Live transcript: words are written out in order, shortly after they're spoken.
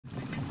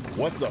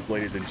What's up,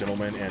 ladies and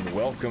gentlemen, and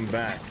welcome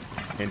back.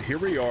 And here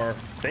we are,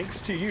 thanks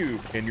to you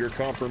and your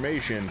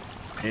confirmation,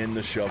 in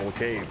the shovel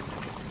cave.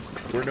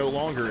 We're no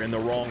longer in the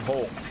wrong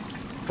hole.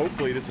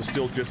 Hopefully this is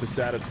still just as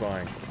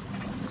satisfying.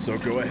 So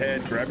go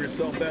ahead, grab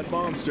yourself that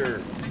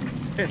monster,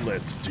 and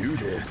let's do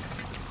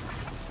this.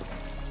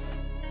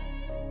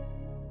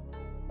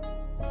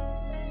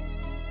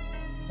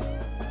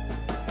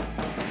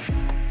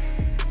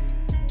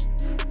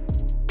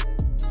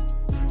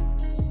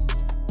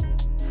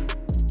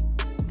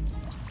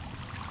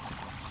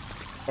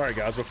 Alright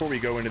guys, before we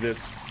go into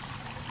this,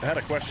 I had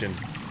a question.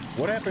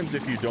 What happens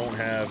if you don't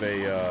have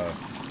a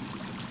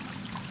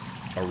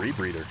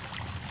rebreather?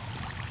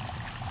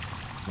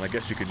 Well, I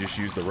guess you could just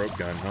use the rope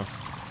gun, huh?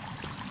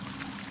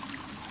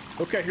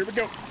 Okay, here we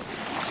go.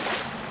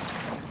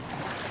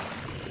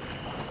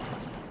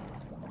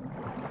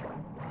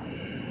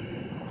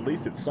 At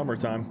least it's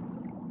summertime.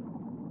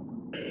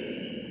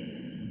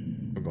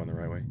 I'm going the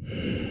right way.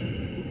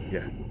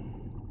 Yeah.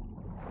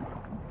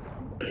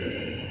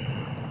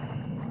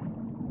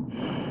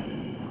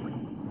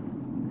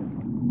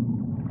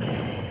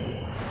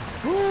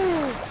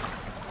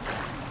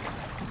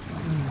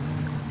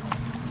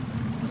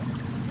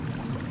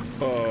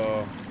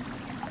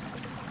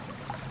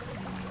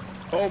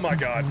 Oh my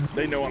god,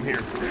 they know I'm here.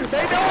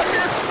 They know I'm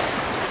here!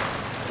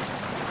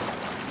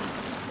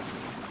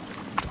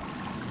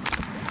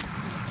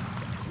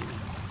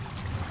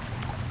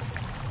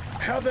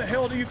 How the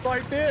hell do you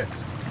fight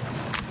this?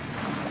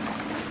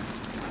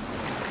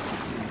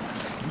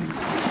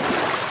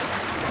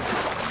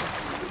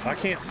 I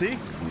can't see.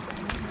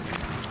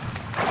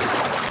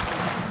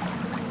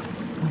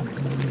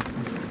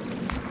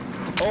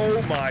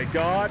 Oh my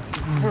god.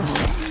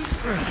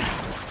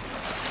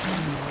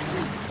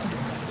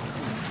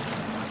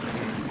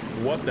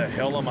 What the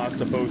hell am I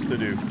supposed to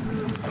do?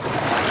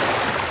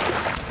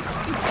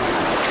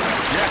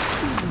 Yes!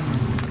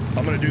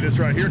 I'm gonna do this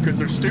right here because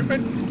they're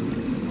stupid.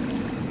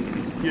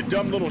 You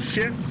dumb little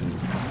shits.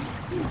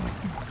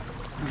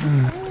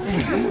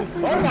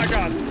 Oh my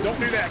god! Don't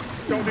do that!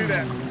 Don't do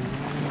that!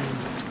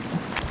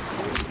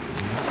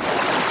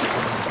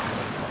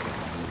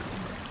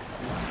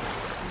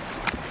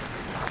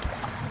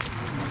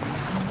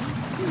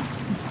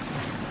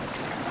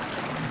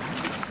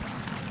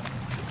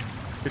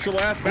 Get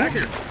your ass back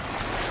here.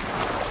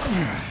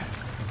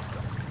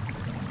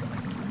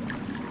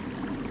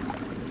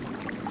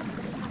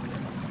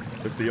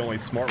 This is the only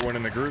smart one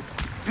in the group.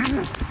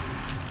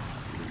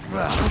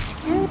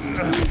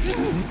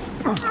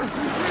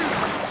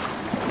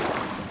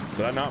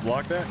 Did I not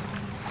block that?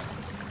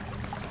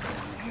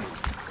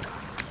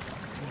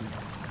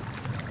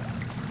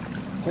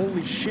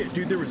 Holy shit,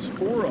 dude, there was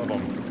 4 of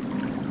them.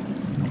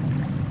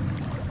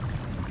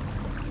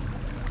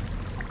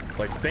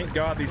 Like, thank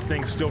God these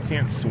things still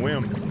can't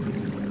swim.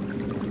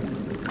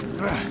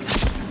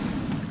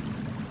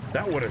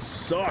 That would have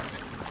sucked.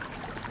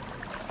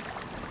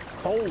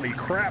 Holy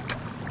crap.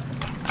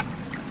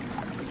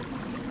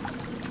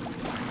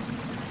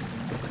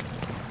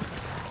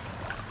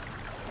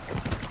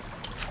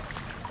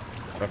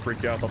 I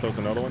freaked out, thought there was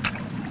another one.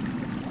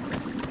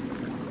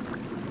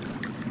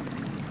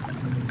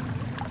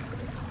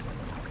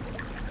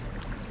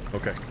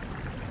 Okay.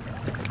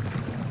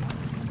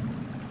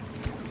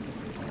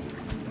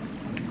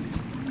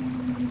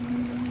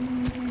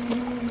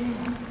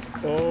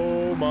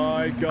 Oh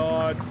my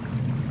god.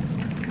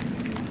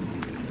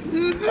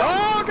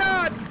 Oh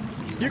god!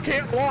 You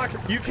can't block!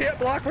 You can't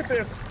block with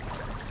this!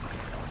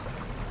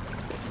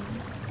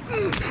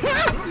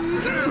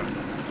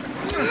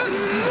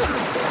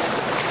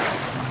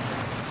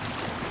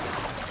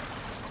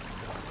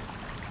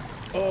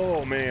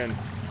 Oh man.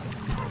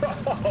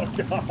 Oh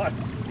god.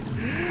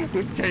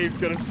 This cave's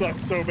gonna suck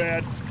so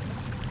bad.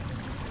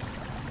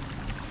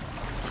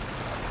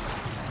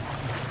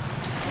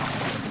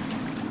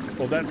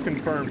 Well, that's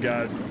confirmed,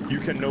 guys. You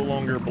can no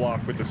longer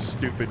block with a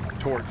stupid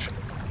torch.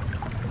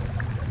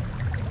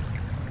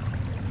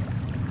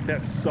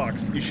 That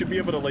sucks. You should be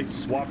able to, like,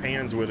 swap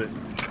hands with it.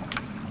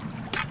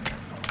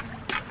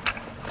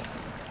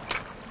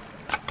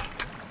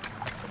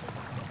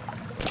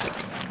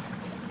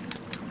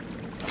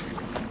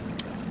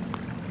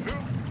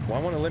 Why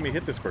won't it let me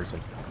hit this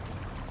person?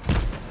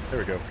 There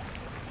we go.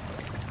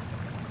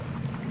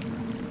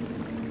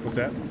 What's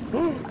that?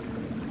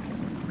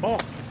 Oh!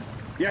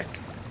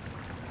 Yes!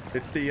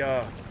 It's the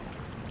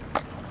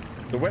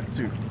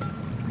wetsuit.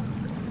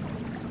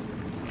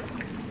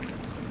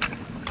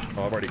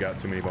 Oh, I've already got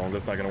too many bones.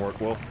 That's not gonna work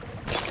well.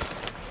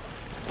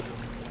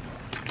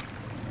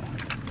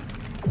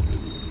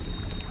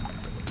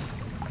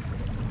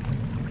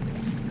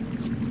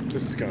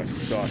 This is gonna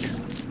suck.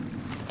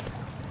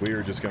 We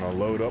are just gonna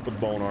load up with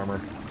bone armor.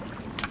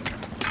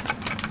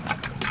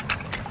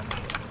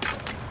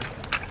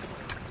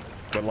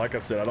 But like I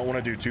said, I don't want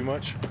to do too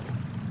much.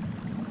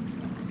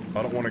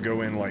 I don't want to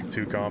go in like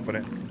too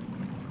confident.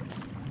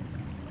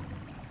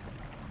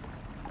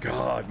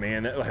 God,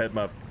 man, that had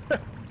my...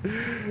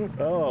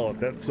 Oh,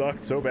 that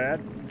sucked so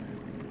bad.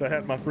 That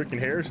had my freaking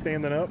hair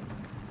standing up.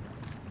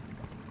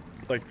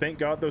 Like, thank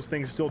God those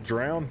things still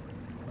drown.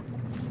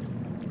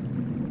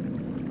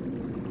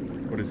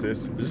 What is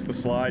this? Is this the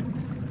slide?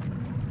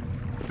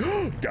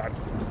 God.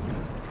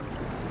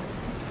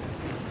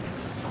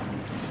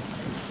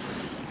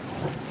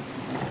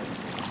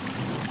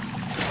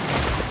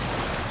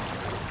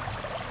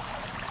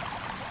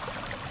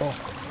 Oh.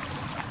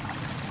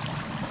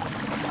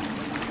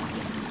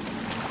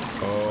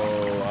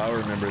 Oh, I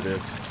remember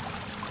this.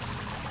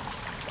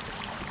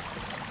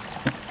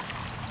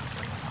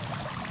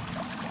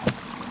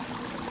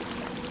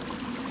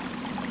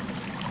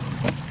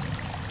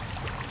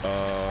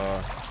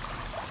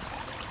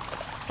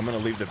 I'm gonna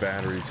leave the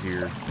batteries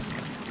here.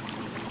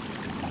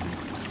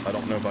 I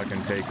don't know if I can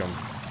take them.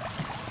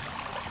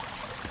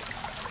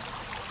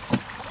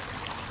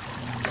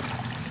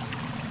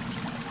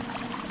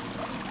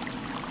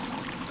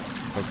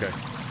 Okay.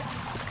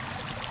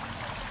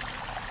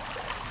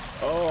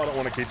 Oh, I don't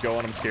want to keep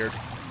going. I'm scared.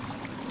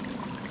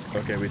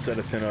 Okay, we set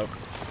a 10 up.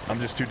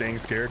 I'm just too dang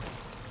scared.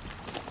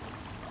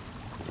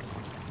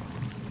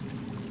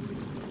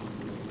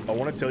 I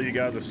want to tell you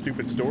guys a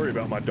stupid story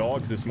about my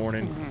dogs this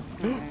morning.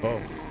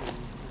 Oh.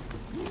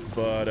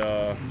 But,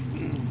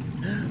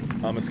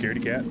 I'm a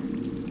scaredy cat.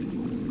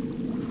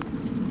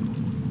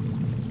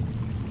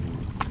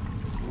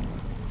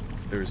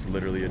 There's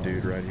literally a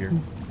dude right here.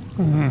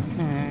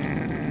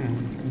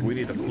 We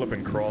need a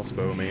flipping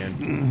crossbow, man.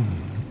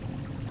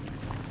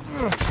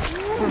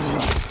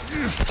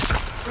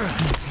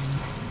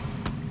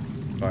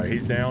 Alright,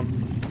 he's down.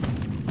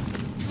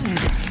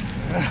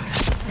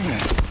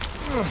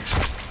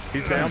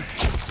 He's down.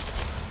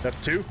 That's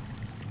 2.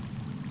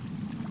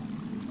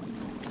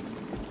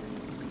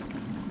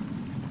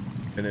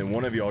 And then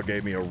one of y'all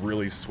gave me a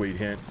really sweet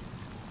hint.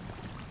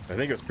 I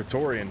think it was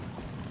Praetorian.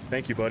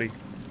 Thank you, buddy.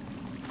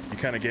 You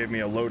kind of gave me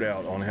a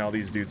loadout on how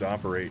these dudes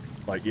operate.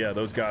 Like, yeah,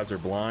 those guys are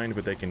blind,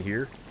 but they can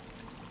hear.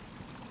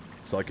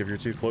 So, like, if you're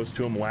too close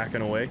to them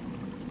whacking away,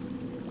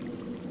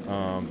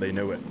 they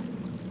know it.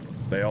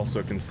 They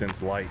also can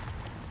sense light.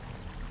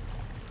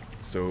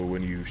 So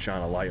when you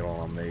shine a light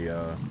on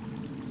them,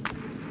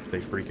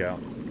 they freak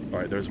out. All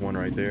right, there's one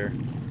right there.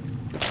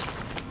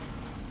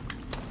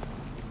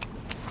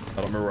 I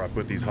don't remember where I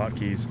put these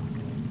hotkeys.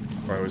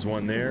 All right, there's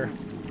one there.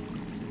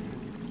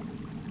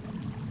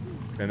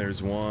 And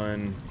there's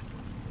one...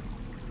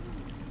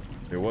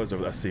 There was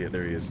over... I see it.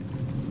 There he is.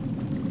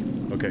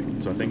 Okay,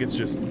 so I think it's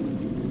just...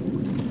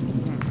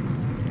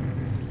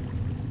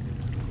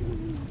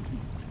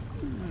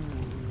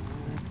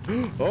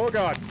 Oh,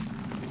 God!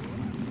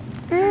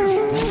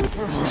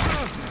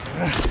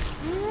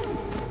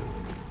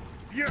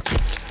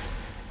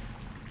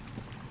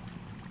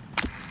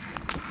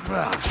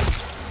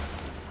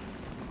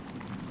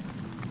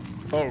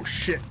 Oh,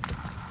 shit.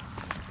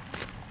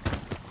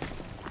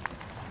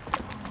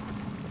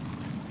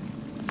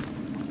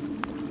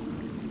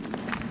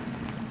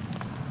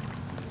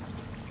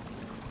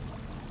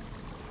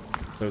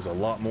 There's a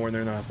lot more in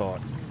there than I thought.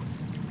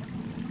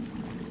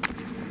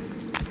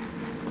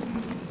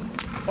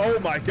 Oh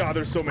my God,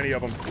 there's so many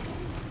of them.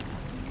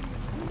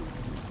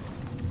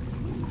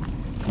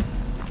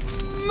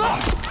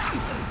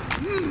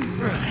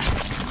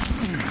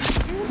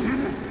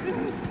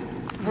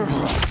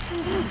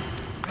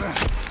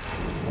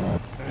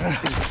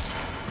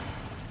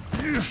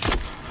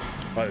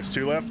 Oh, there's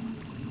 2 left.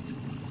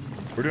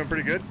 We're doing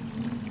pretty good.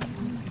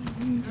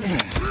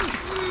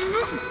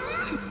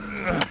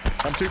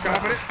 I'm too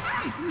confident.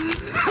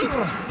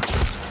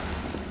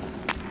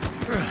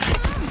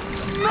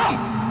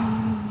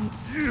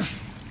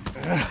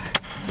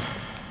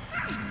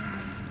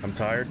 I'm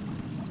tired.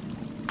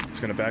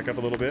 Just gonna back up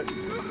a little bit.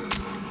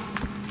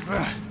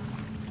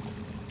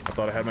 I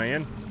thought I had my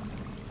in.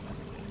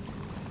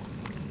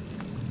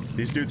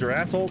 These dudes are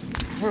assholes.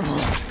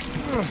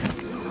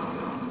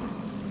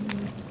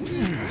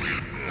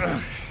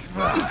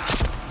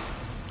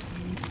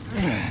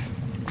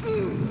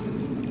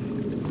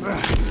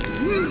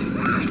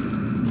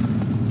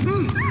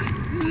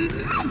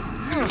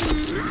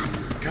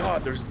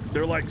 God,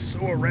 they're like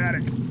so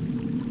erratic.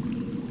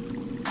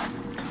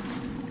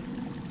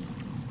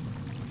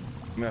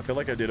 I mean, I feel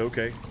like I did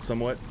okay,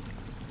 somewhat.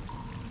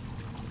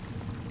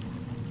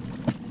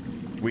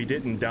 We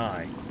didn't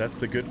die. That's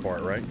the good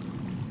part, right?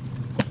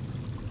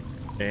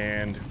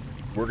 And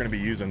we're gonna be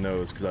using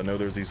those because I know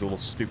there's these little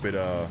stupid,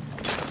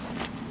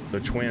 the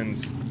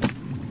twins.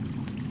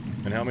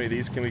 And how many of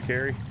these can we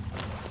carry?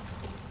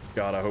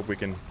 God, I hope we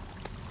can.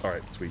 All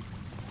right, sweet.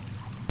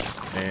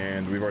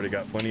 And we've already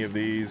got plenty of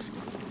these.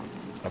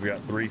 I've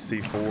got 3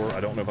 C4.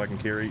 I don't know if I can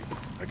carry.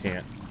 I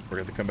can't. We're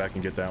gonna have to come back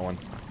and get that one.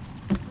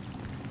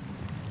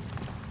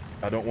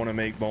 I don't want to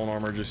make bone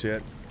armor just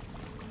yet.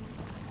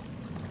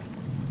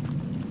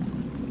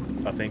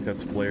 I think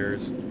that's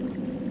flares.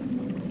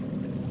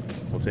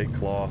 We'll take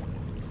cloth.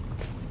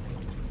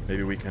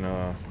 Maybe we can,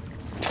 I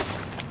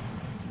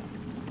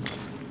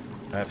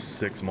have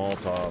 6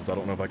 Molotovs. I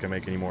don't know if I can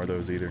make any more of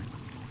those either.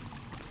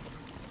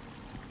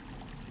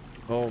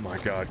 Oh my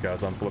God,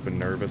 guys, I'm flipping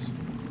nervous.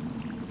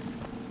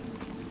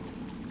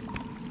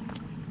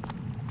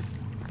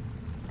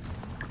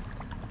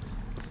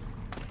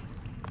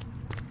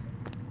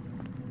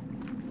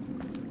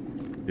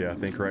 Yeah, I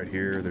think right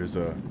here there's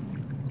a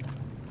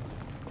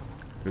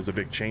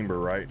big chamber,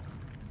 right?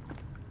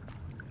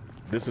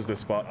 This is the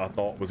spot I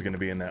thought was going to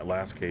be in that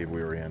last cave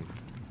we were in.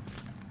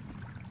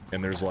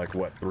 And there's like,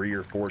 what, 3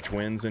 or 4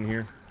 twins in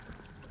here?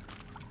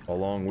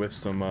 Along with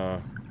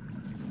some,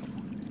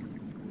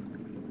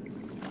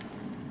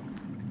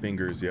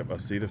 fingers. Yep, I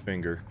see the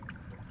finger.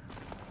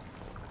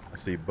 I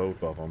see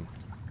both of them.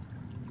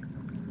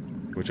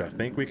 Which I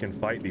think we can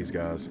fight these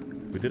guys.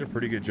 We did a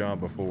pretty good job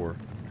before.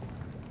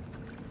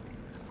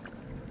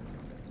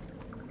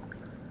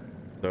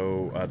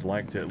 So I'd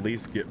like to at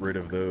least get rid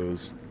of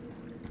those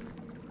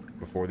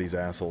before these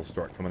assholes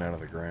start coming out of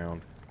the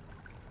ground.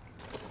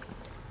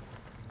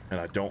 And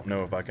I don't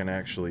know if I can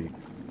actually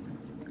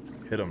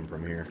hit them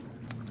from here.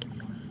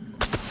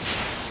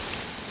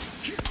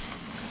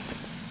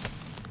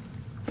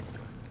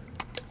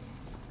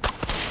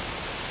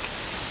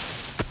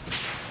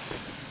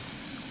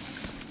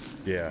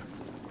 Yeah.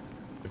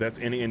 If that's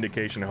any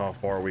indication of how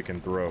far we can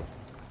throw,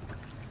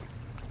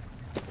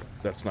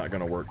 that's not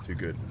gonna work too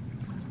good.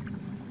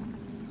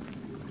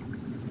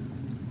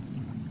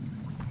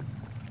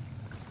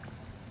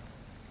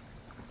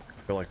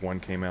 I feel like one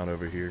came out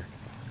over here.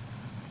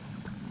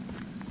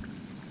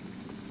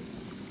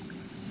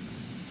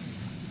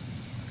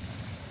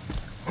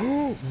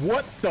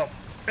 What the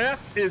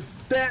F is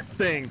that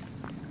thing?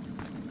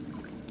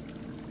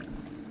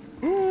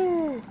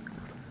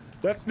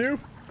 That's new.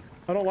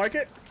 I don't like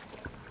it.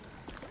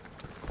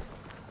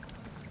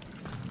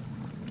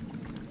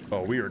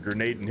 Oh, we are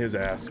grenading his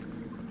ass.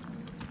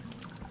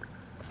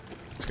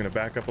 Just gonna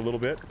back up a little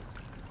bit.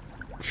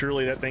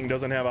 Surely that thing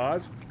doesn't have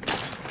eyes.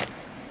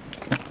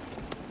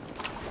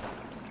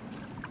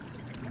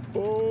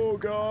 Oh,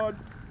 God.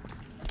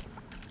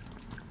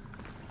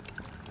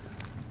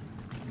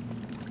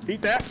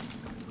 Eat that.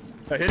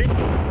 I hit him.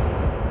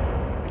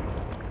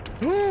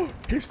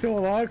 He's still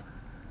alive.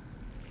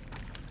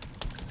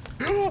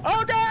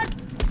 Oh, God.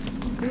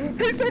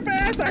 He's so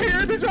fast. I hear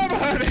him. He's right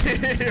behind me.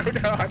 Oh,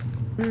 God.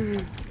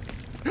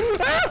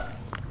 Ah!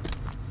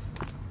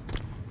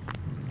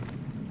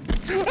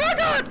 Oh,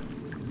 God.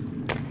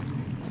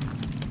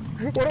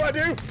 What do I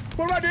do?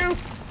 What do I do?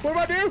 What do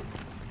I do?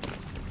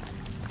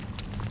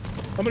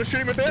 I'm gonna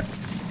shoot him with this.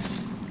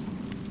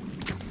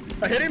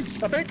 I hit him,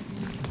 I think.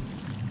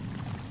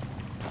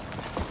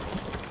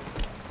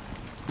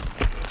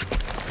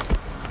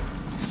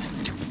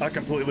 I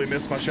completely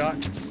missed my shot.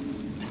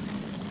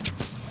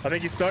 I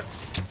think he's stuck.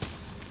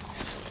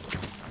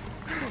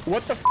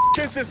 What the f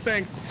is this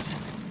thing?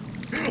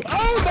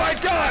 Oh my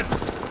God!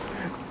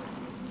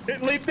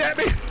 It leaped at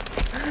me.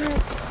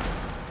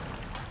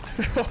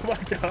 Oh my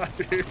God,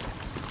 dude.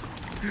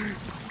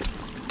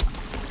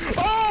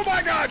 Oh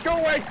my God, go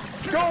away!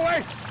 Go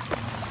away!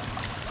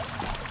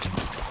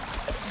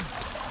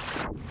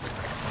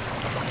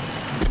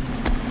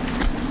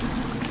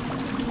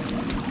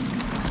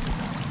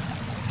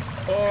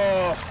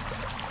 Oh.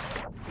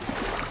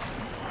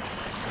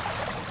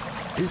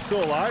 He's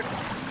still alive?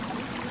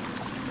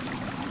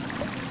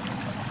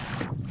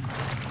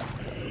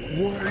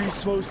 What are you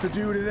supposed to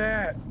do to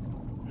that?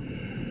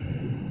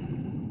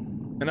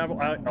 And I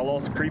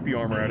lost creepy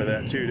armor out of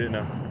that too, didn't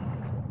I?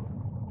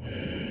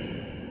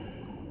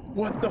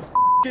 What the f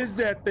is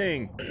that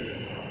thing?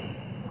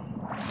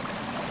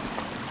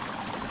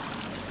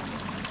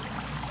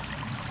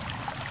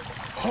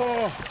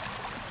 Oh.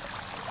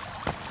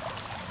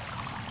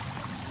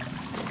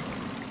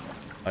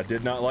 I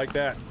did not like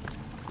that.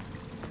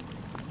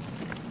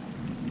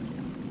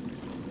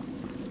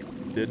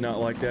 Did not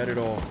like that at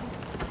all.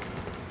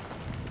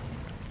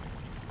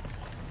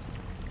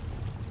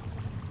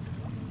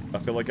 I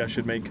feel like I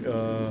should make,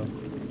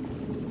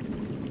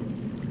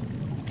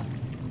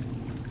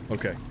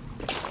 okay.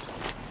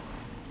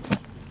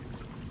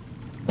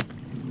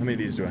 How many of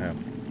these do I have?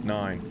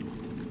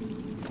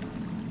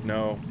 9.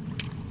 No.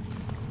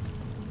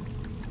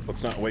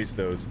 Let's not waste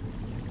those.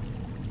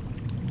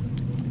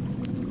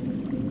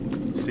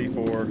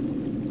 C4.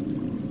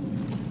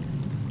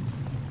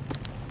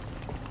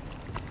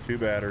 2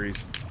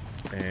 batteries.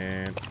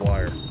 And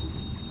wire.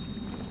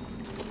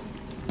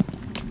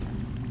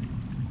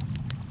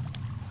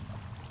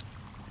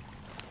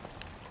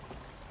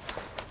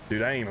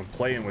 Dude, I ain't even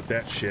playing with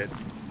that shit.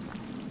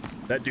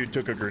 That dude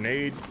took a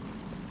grenade.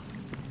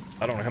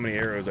 I don't know how many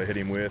arrows I hit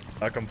him with.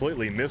 I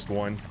completely missed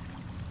one.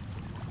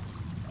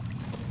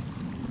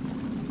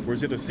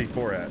 Where's the other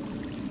C4 at?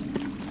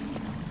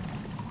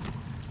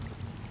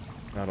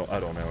 I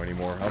don't know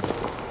anymore.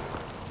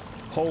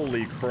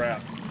 Holy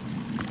crap.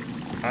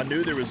 I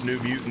knew there was new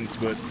mutants,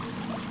 but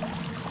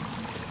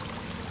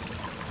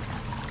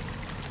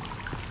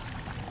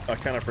I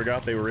kind of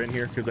forgot they were in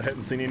here because I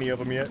hadn't seen any of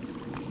them yet.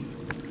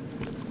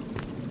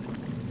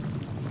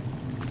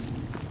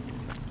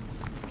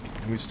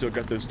 We still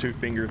got those 2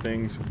 finger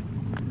things.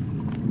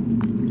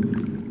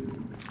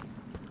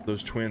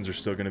 Those twins are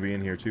still gonna be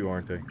in here too,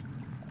 aren't they?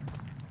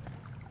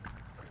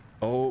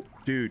 Oh,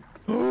 dude.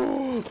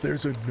 Oh,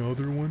 there's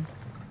another one.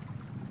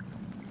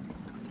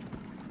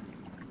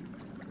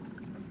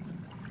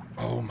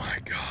 Oh my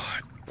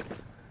God.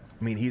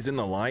 I mean, he's in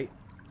the light.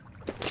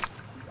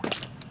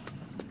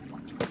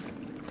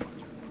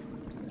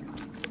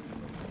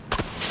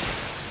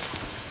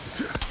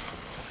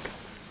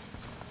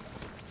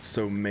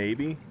 So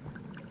maybe...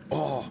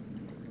 Oh!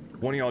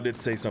 One of y'all did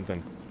say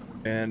something.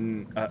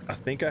 And I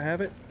think I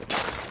have it.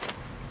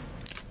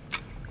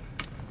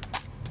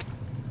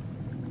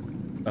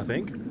 I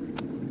think.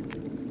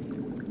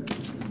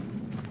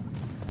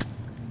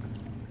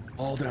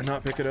 Oh, did I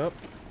not pick it up?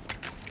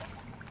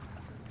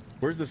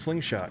 Where's the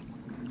slingshot?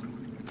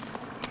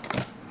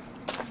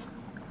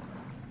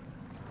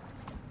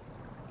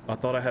 I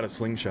thought I had a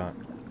slingshot.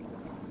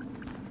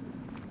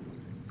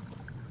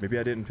 Maybe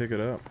I didn't pick it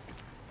up.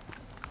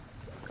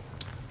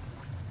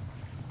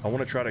 I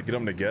want to try to get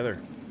them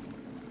together.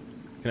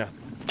 Can I?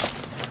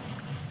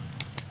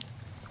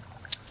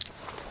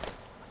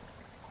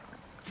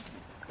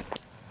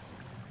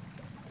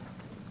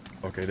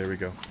 Okay, there we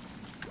go.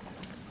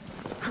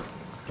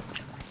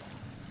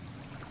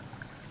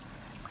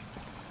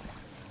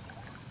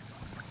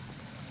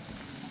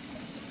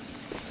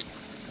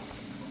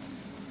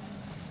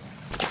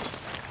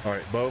 All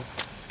right, bow.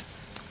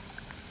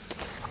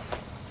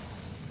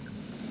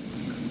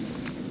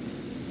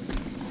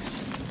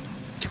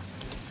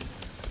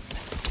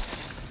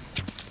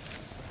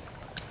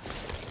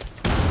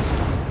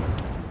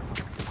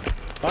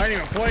 I ain't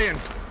even playing.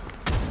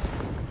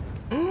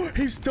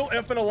 He's still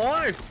effing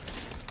alive.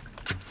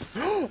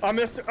 I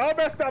messed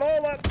that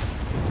all up.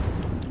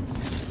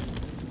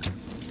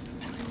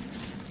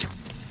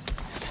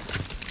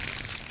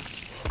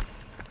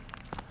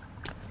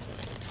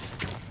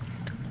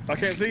 I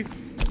can't see.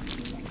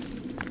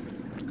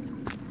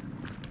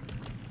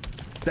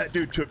 That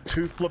dude took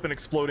 2 flippin'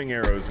 exploding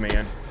arrows,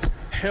 man.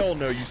 Hell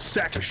no, you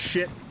sack of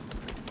shit.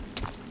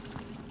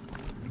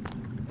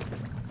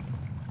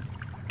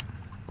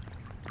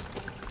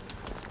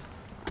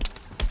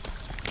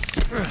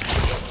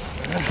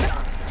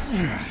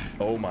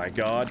 Oh my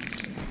god.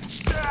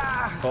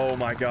 Oh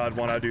my god,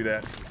 why'd I do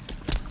that?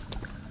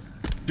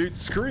 Dude,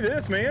 screw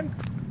this, man.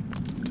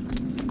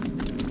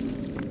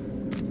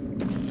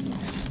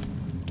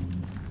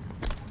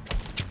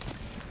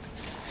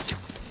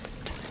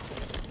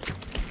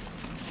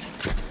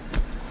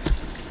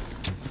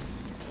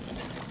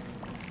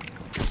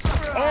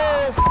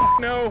 Oh,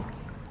 no.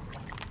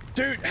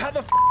 Dude, how the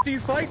f do you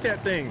fight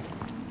that thing?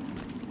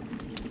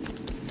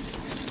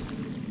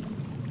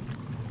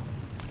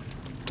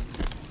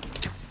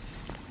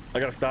 I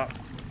gotta stop.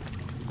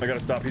 I gotta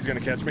stop. He's gonna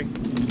catch me.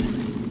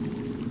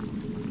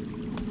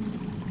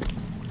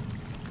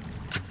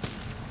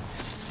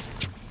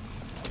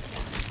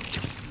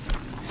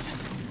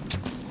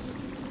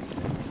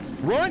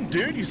 Run,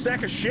 dude, you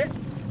sack of shit.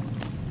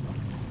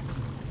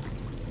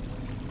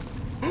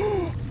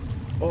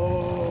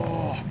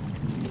 Oh.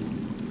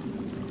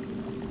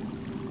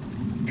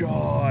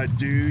 God,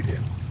 dude.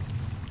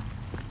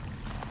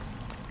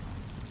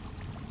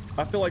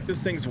 I feel like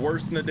this thing's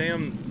worse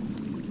than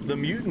the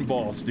mutant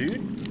boss,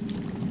 dude.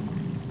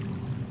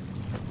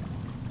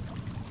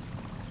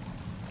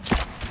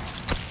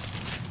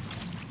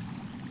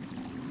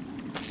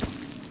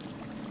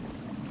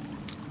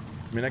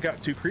 I mean, I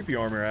got 2 creepy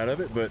armor out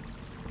of it, but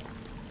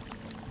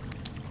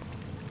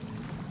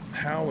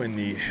how in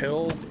the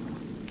hell?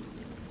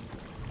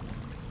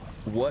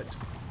 What?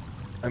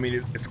 I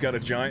mean, it's got a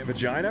giant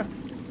vagina?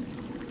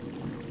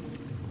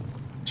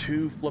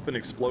 2 flippin'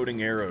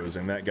 exploding arrows,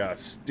 and that guy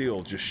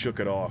still just shook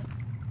it off.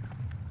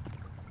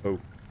 Oh.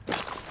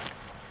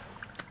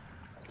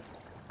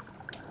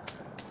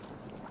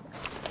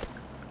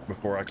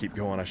 Before I keep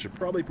going, I should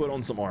probably put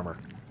on some armor.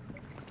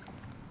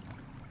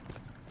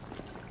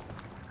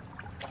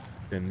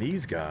 And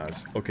these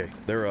guys, okay,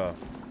 they're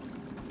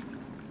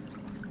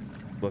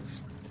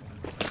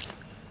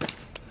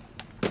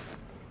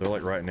they're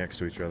like right next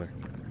to each other.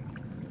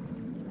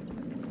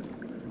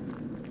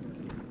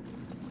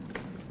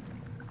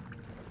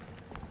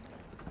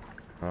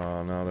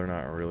 No, they're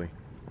not really.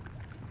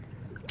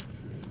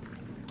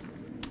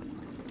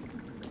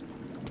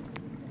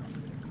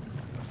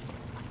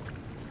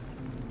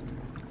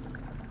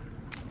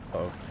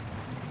 Uh-oh.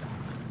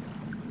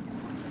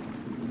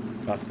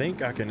 I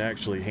think I can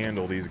actually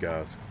handle these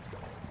guys.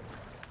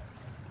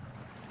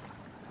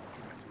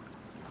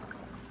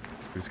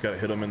 We just gotta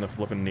hit them in the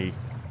flippin' knee.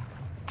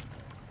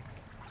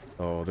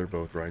 Oh, they're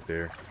both right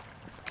there.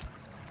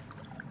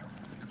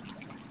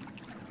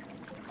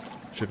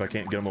 Shit, if I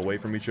can't get them away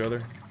from each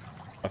other.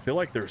 I feel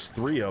like there's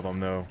 3 of them,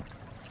 though.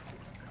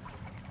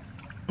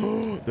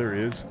 Oh, there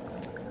is.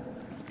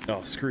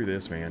 Oh, screw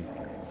this, man.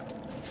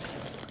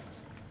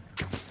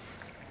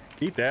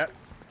 Eat that.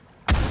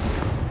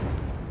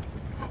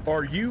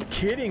 Are you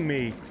kidding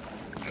me?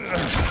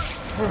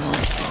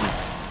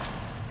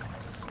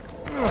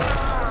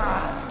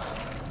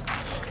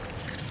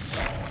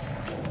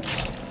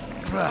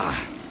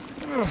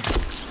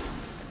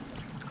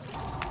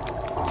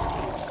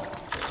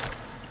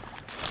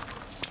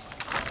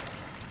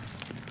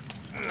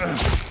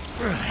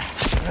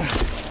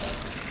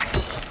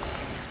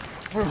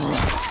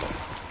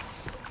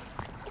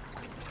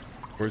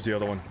 Where's the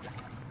other one?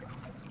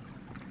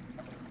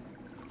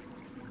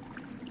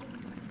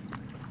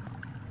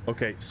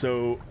 Okay,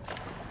 so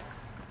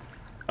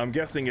I'm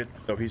guessing it.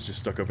 Oh, he's just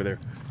stuck over there.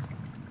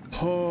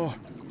 Oh.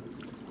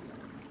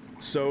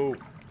 So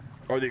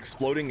are the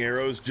exploding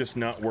arrows just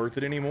not worth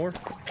it anymore?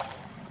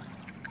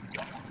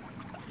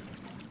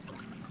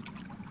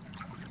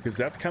 Because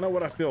that's kind of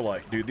what I feel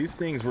like, dude. These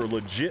things were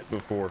legit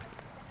before.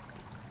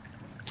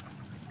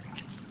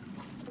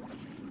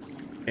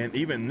 And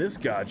even this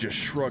guy just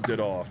shrugged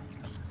it off.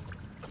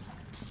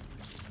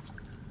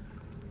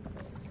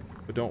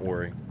 But don't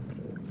worry.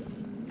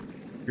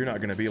 You're not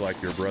going to be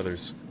like your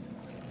brothers.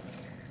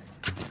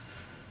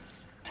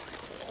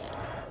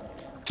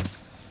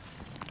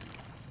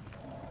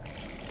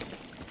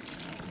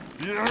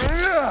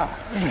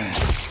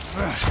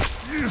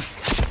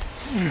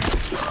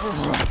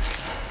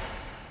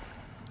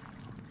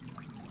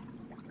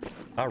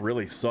 I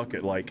really suck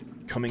at, like,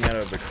 coming out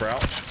of the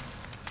crouch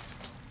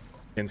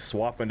and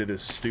swapping to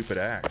this stupid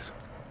axe.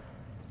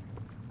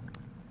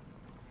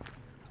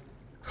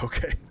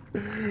 Okay.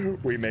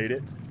 We made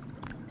it.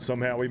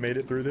 Somehow we made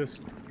it through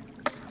this.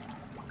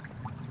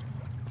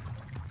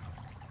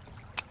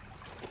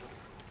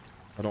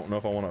 I don't know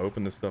if I want to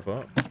open this stuff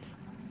up.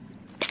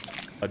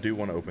 I do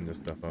want to open this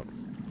stuff up.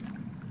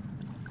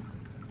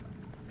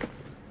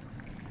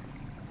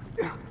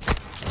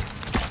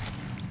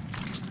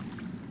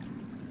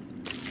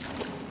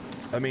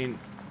 I mean,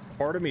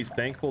 part of me is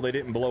thankful they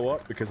didn't blow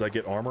up because I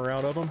get armor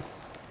out of them.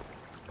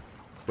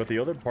 But the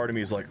other part of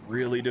me is like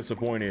really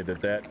disappointed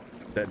that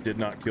that did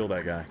not kill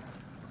that guy.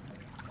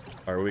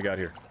 All right, what we got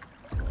here?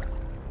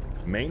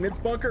 Maintenance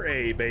bunker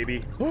A,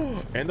 baby.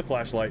 And the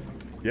flashlight.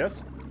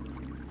 Yes?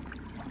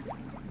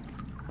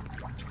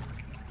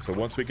 So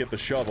once we get the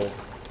shovel,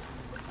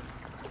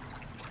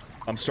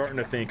 I'm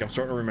starting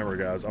to remember,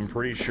 guys. I'm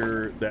pretty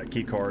sure that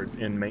key card's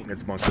in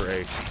maintenance bunker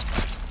A.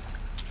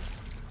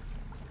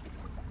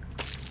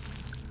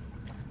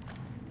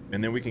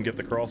 And then we can get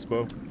the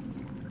crossbow.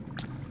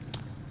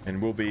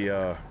 And we'll be,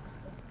 I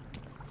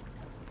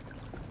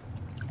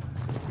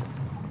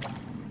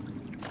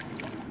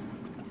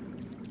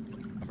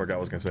forgot what I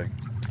was gonna say.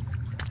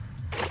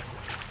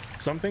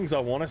 Some things I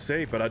want to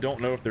say, but I don't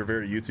know if they're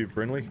very YouTube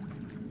friendly.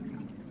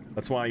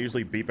 That's why I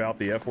usually beep out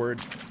the F word.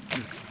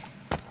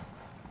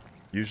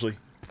 Usually.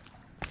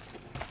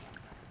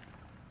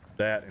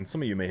 That, and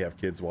some of you may have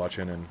kids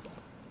watching, and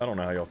I don't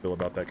know how y'all feel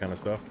about that kind of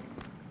stuff.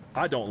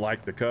 I don't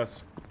like the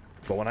cuss,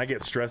 but when I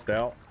get stressed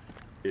out,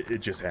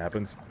 it just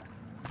happens.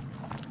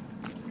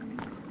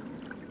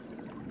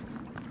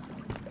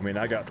 I mean,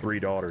 I got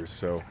 3 daughters,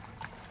 so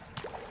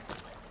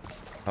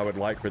I would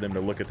like for them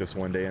to look at this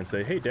one day and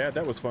say, hey, Dad,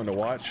 that was fun to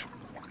watch.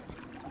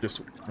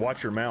 Just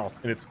watch your mouth.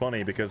 And it's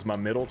funny because my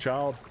middle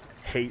child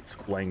hates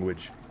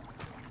language.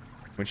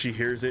 When she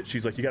hears it,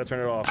 she's like, you gotta turn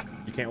it off.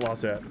 You can't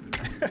lost that.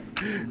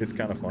 It's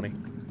kind of funny.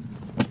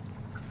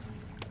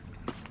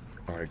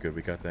 All right, good,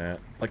 we got that.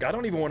 Like, I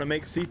don't even want to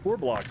make C4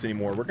 blocks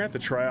anymore. We're gonna have to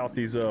try out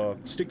these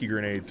sticky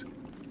grenades.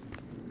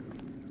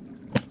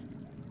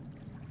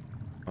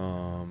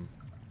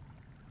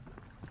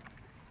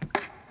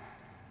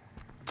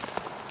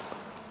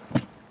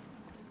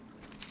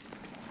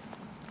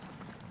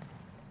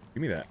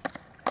 Give me that.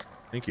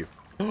 Thank you.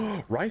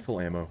 Rifle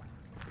ammo.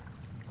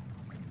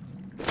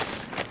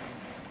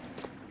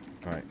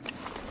 Alright.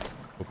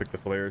 We'll pick the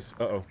flares.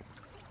 Uh-oh.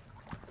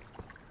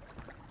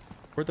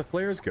 Where'd the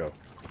flares go?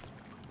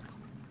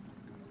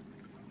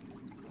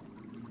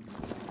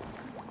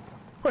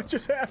 What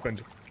just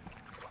happened?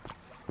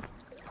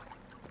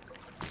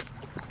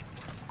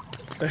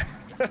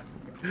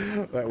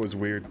 That was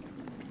weird.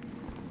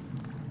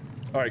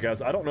 Alright,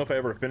 guys. I don't know if I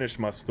ever finished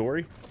my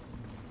story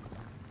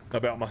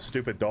about my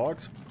stupid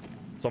dogs,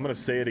 so I'm gonna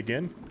say it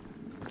again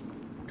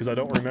because I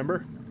don't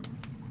remember.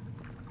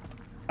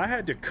 I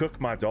had to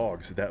cook my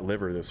dogs that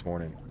liver this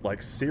morning,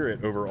 like sear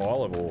it over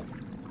olive oil.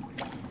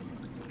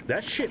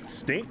 That shit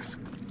stinks.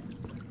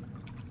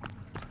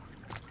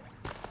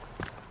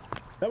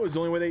 That was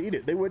the only way they eat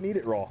it. They wouldn't eat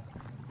it raw.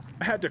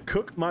 I had to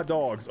cook my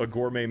dogs a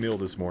gourmet meal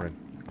this morning.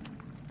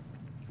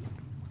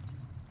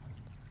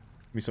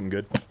 Give me something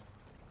good.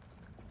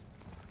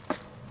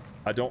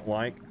 I don't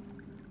like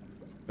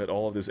that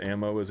all of this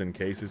ammo is in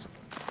cases,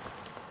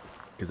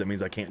 because that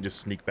means I can't just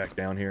sneak back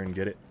down here and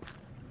get it.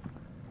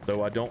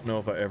 Though I don't know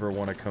if I ever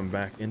want to come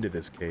back into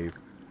this cave.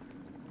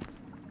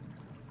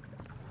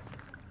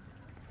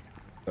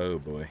 Oh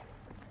boy.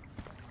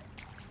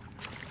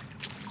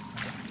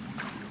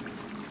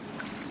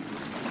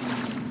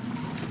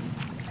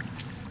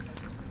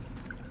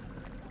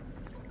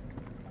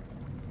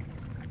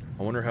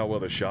 I wonder how well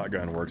the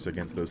shotgun works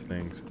against those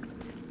things.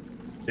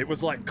 It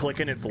was like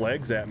clicking its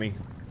legs at me.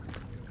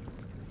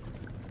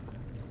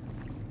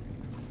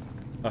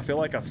 I feel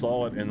like I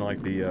saw it in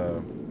like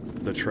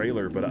the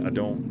trailer, but I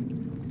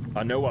don't.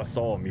 I know I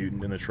saw a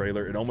mutant in the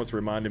trailer. It almost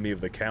reminded me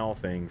of the cow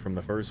thing from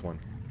the first one.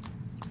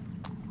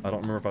 I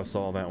don't remember if I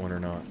saw that one or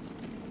not.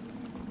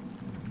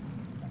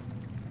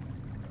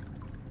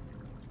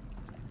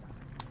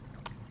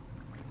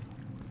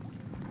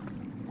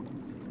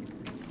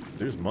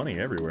 There's money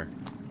everywhere.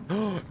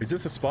 Is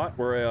this a spot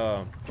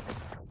where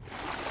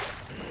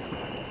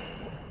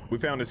We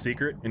found a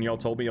secret, and y'all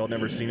told me y'all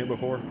never seen it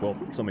before. Well,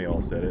 some of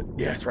y'all said it.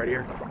 Yeah, it's right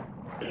here.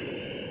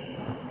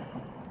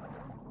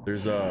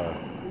 There's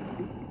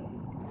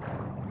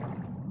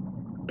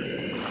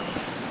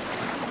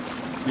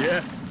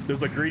yes,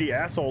 there's a greedy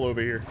asshole over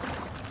here.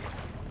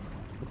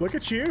 Look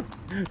at you,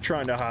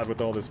 trying to hide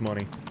with all this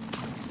money.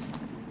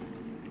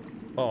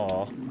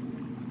 Aw.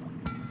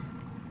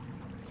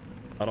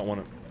 I don't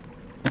want to.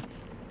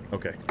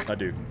 Okay, I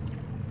do.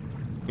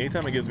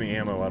 Anytime it gives me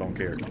ammo, I don't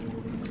care.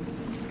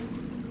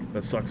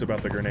 That sucks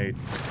about the grenade.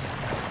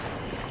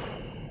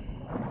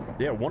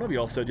 Yeah, one of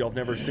y'all said y'all have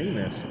never seen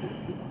this.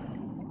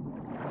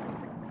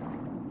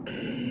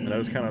 And I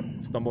just kind of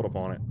stumbled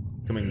upon it,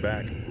 coming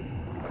back.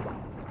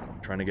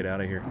 Trying to get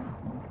out of here.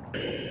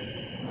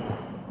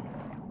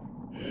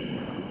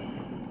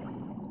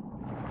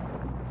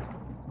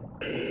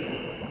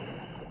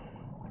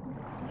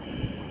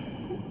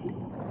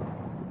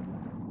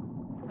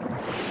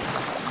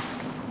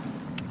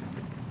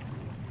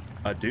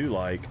 I do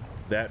like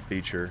that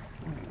feature.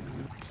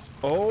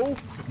 Oh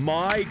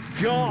my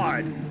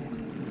god!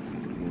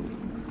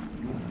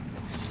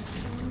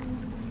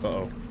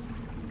 Uh-oh.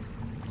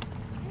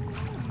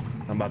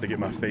 I'm about to get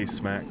my face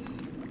smacked.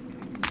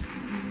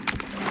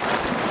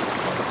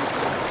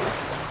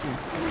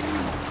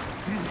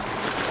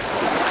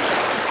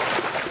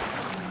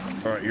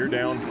 Alright, you're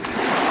down. You're down.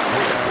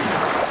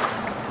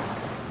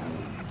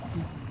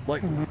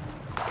 Like...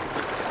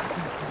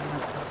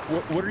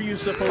 What are you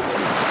supposed to...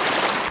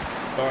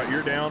 Alright,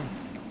 you're down.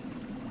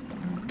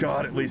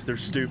 God, at least they're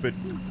stupid.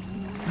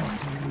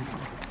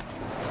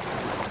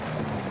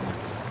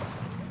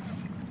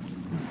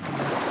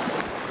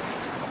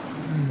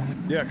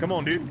 Yeah, come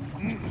on, dude.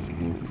 Yep.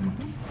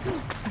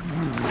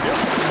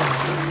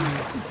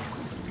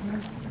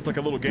 It's like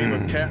a little game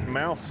of cat and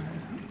mouse.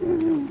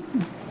 And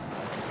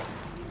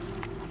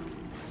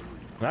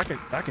I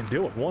can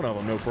deal with one of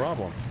them, no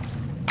problem.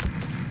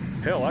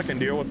 Hell, I can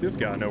deal with this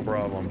guy, no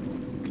problem.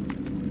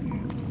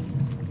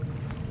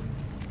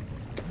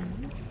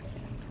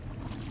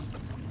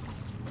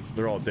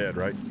 They're all dead,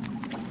 right?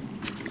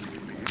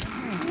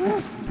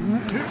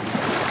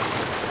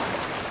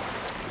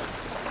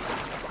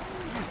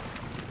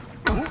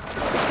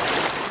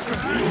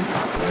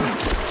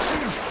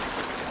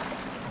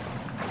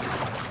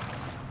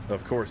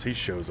 Of course, he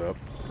shows up.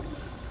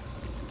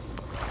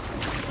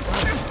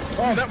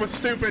 Oh, that was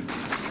stupid!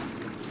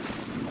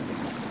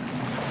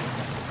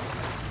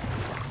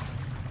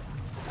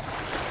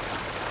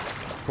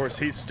 Of course,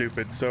 he's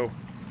stupid, so...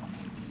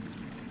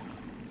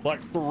 Like,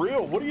 for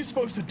real, what are you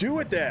supposed to do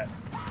with that?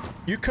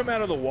 You come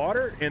out of the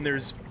water, and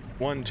there's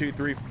 1, 2,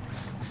 3,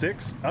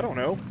 6? I don't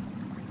know.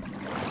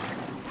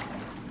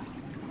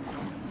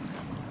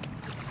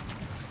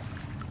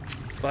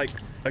 Like,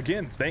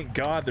 again, thank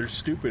God they're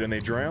stupid and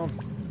they drown.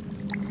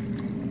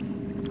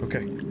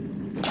 Okay.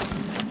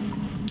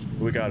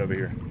 What we got over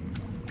here?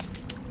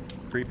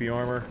 Creepy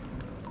armor.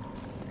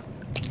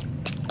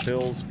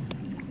 Pills.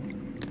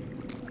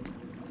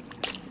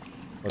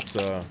 Let's,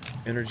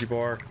 energy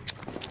bar.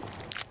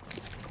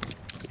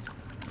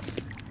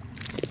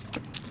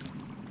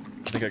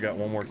 I think I got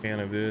one more can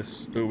of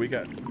this. Ooh, we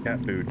got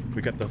cat food.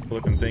 We got the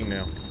flipping thing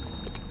now.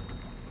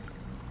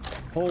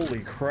 Holy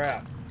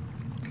crap.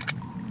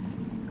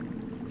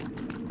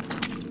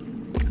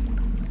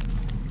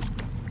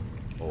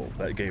 Oh,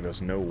 that gave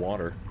us no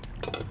water.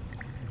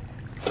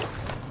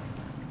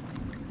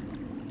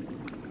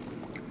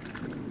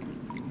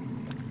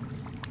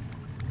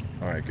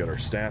 Alright, good. Our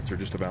stats are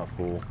just about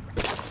full.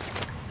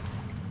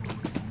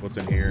 What's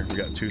in here? We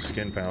got 2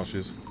 skin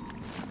pouches.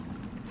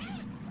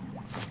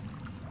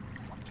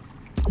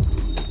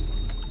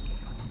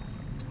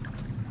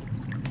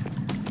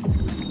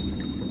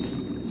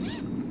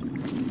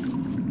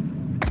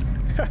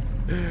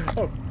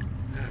 Oh, I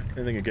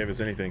didn't think it gave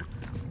us anything.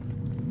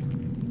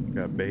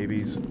 Got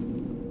babies.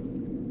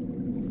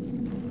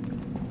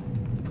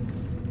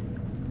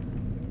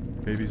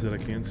 Babies that I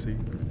can't see.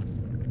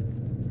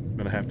 I'm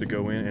gonna have to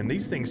go in, and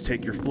these things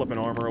take your flipping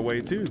armor away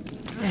too.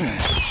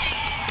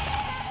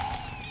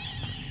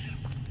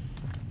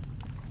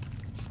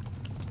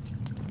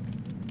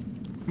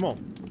 Come on.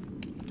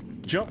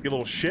 Jump, you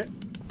little shit.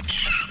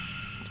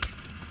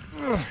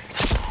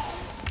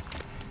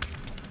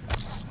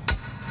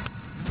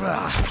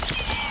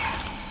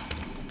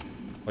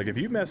 Like, if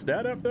you mess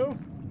that up, though,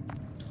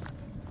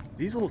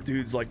 these little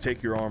dudes, like,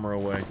 take your armor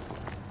away.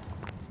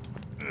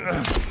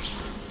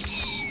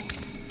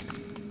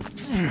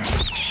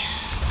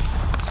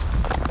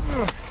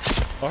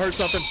 I heard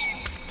something.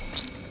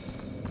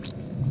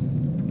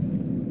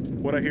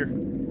 What'd I hear?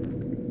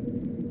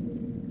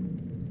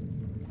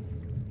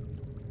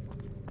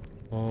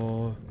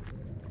 Oh.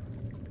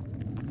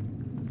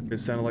 It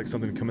sounded like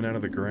something coming out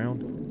of the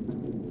ground.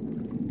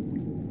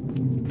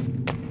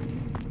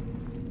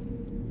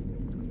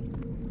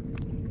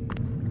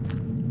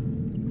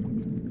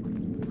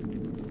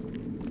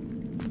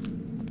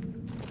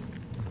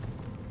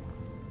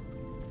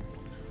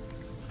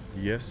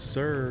 Yes,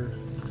 sir.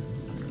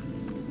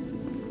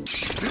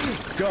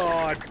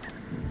 God.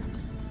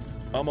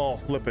 I'm all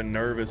flipping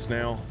nervous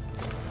now.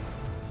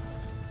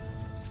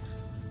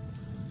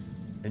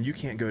 And you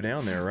can't go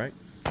down there, right?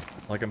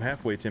 Like, I'm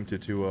halfway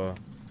tempted to,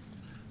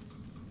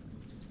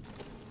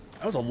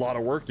 That was a lot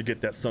of work to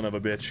get that son of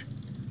a bitch.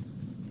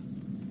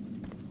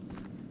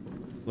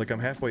 Like, I'm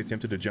halfway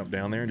tempted to jump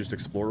down there and just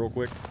explore real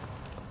quick.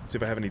 See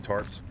if I have any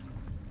tarps.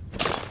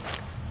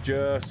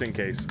 Just in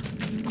case. I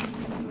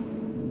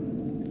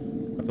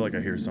feel like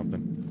I hear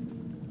something.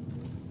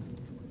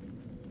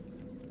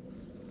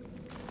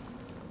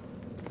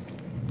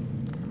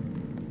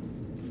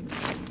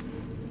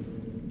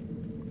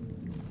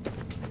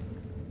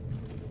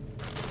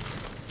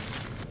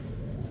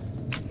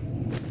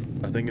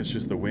 I think it's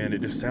just the wind.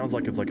 It just sounds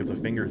like it's a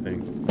finger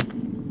thing.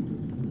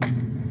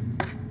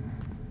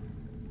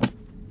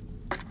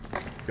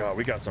 God,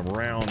 we got some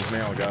rounds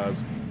now,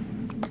 guys.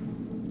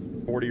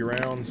 40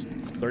 rounds,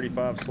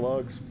 35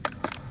 slugs,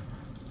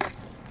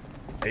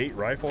 8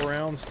 rifle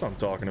rounds. That's what I'm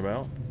talking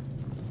about.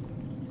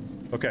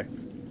 Okay,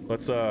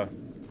 let's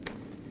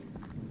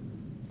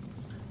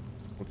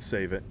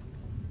save it.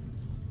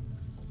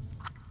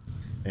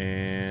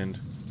 And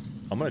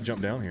I'm gonna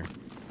jump down here.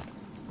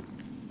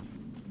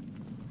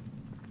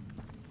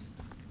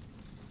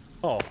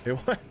 Oh, it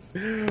was.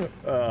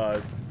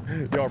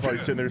 Y'all are probably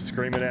sitting there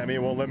screaming at me.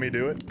 It won't let me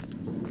do it.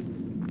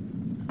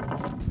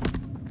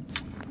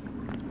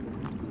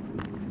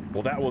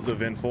 Well, that was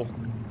eventful.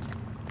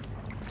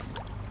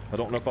 I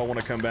don't know if I want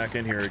to come back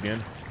in here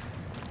again.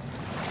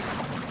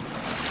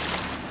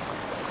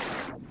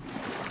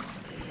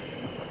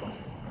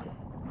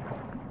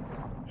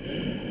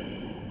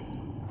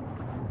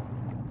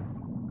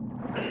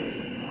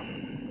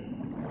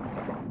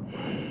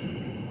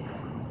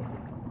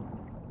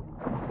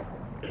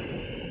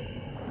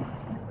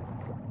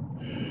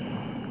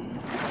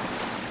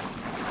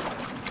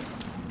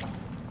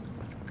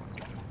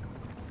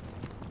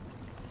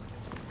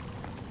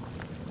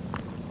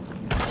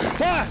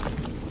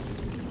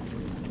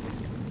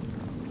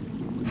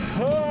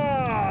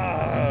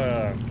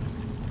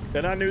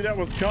 And I knew that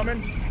was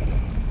coming.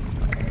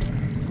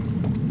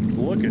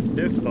 Look at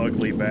this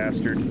ugly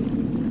bastard.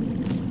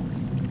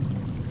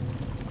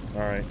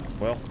 All right,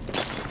 well.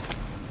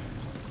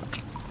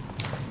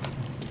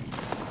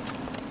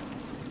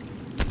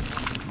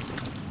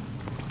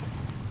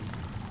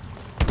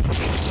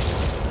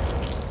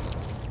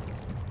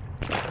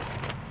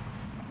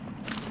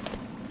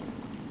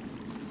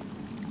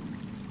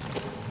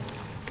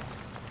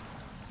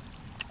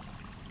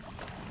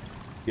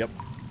 Yep.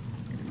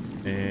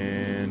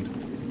 And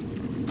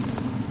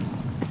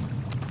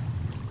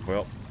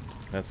well,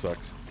 that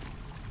sucks.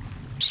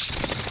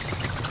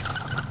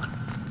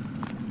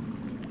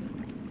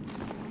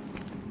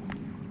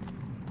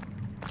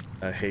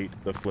 I hate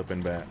the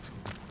flippin' bats.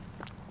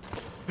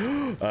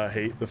 I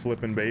hate the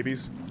flippin'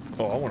 babies.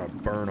 Oh, I want to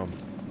burn them.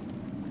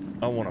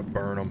 I want to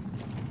burn them.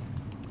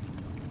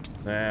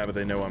 Ah, but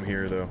they know I'm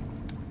here though.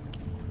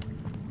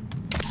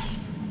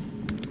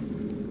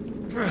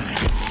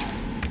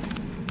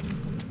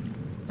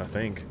 I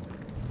think.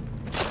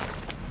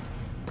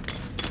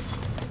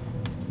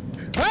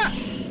 Ah!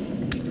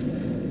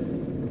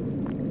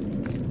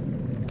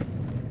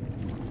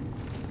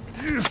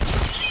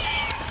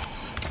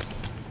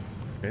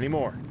 Any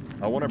more?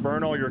 I want to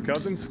burn all your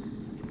cousins.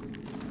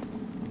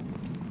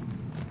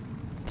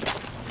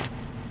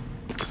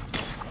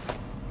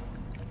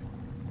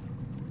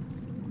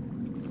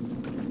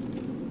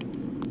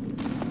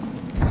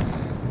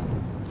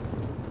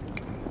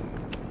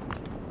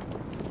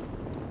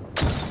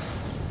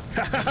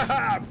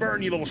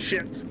 Burn, you little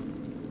shits.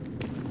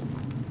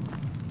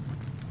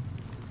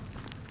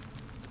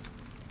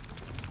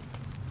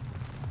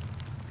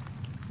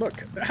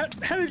 Look,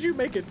 how did you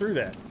make it through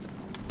that?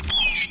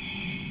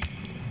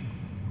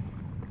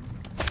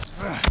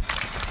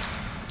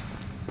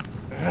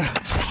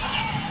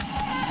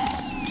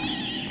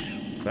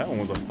 That one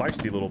was a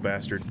feisty little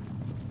bastard.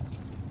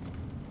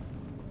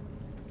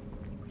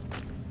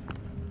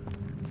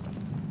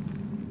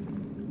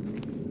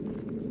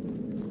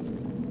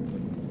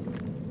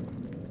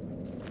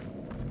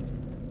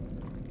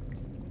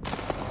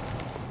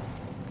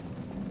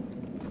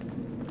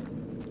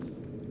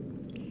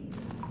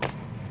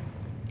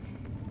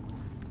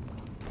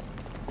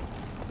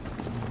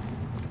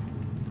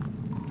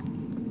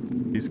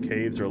 These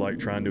caves are like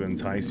trying to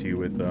entice you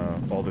with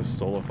all this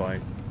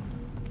solifite.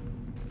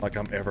 Like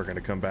I'm ever gonna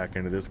come back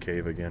into this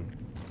cave again.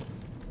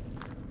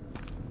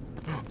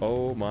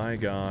 Oh my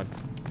god.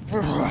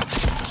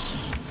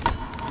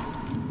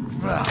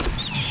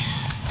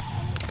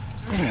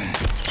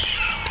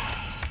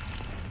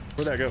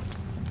 Where'd that go?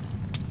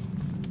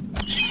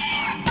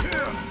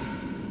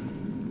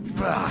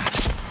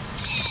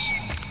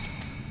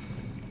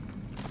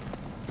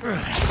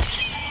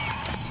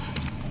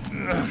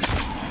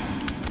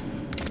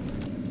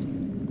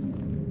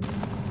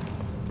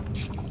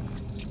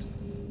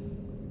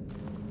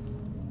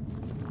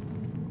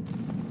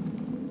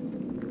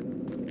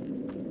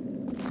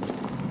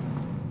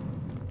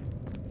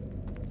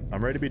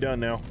 I'm ready to be done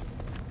now.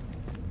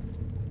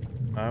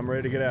 I'm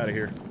ready to get out of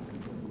here.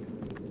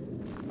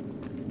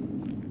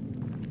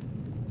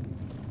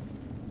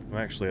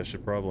 Actually, I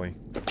should probably...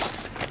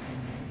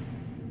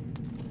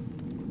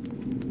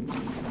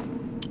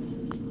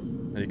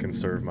 I need to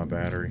conserve my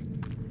battery.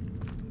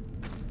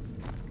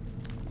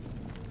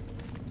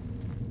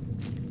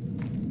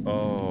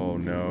 Oh,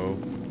 no.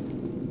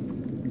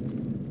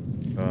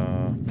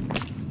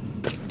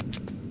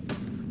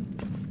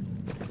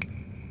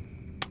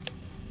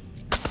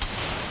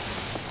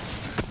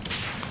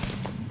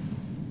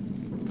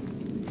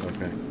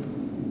 Okay.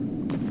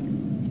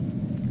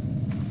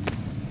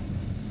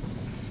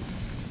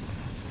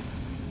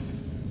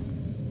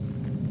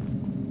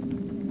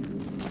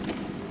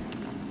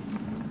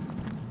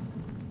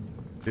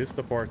 This is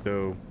the part,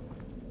 though,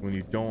 when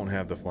you don't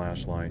have the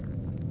flashlight.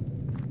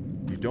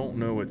 You don't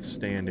know it's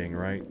standing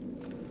right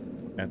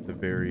at the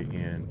very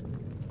end.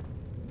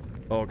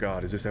 Oh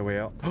god, is this that way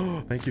out?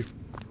 Oh, thank you.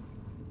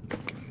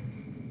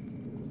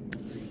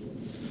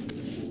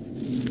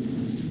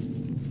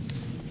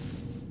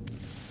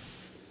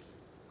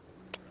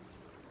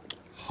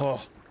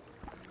 Oh.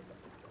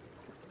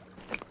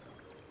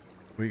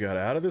 We got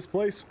out of this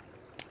place?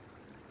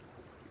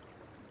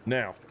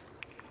 Now.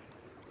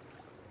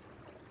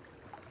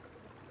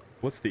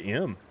 What's the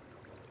M?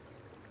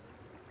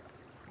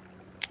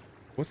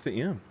 What's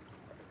the M?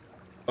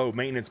 Oh,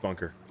 maintenance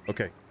bunker.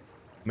 Okay.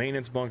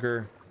 Maintenance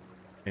bunker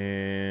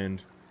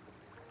and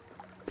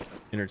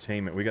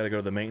entertainment. We gotta go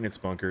to the maintenance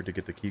bunker to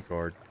get the key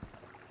card.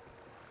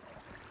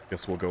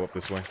 Guess we'll go up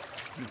this way.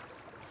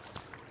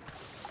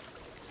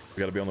 We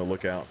gotta be on the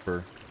lookout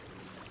for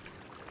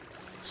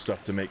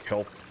stuff to make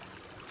health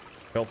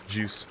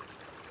juice.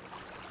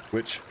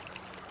 Which,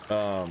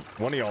 one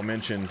of y'all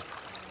mentioned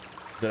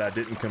that I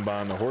didn't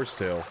combine the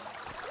horsetail.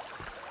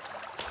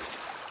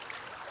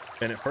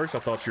 And at first I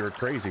thought you were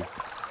crazy.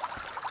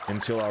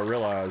 Until I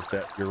realized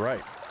that you're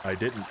right. I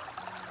didn't.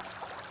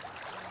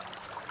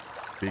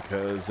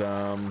 Because,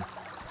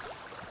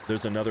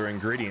 there's another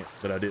ingredient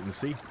that I didn't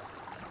see.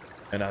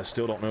 And I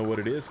still don't know what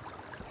it is.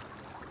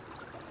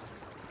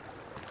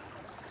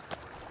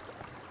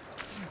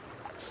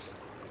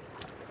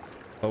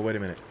 Oh, wait a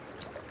minute.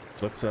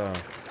 Let's,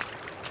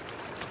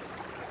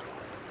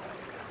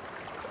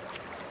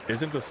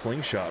 isn't the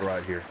slingshot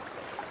right here?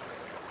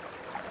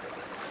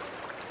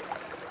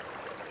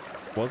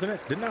 Wasn't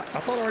it? Didn't I? I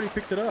thought I already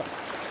picked it up.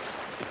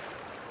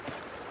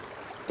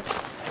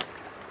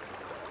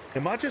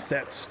 Am I just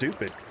that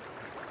stupid?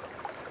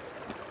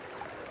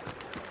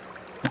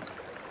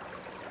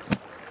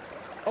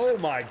 Oh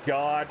my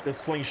god, the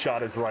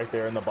slingshot is right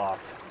there in the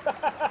box.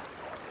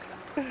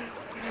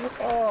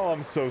 Oh,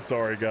 I'm so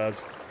sorry,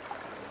 guys.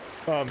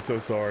 I'm so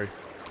sorry.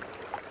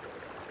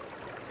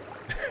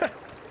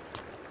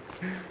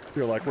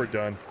 You're like, we're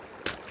done.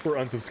 We're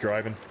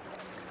unsubscribing.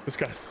 This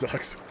guy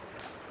sucks.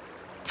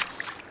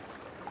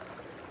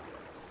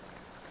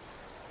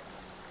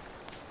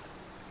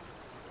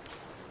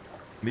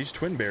 These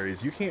twin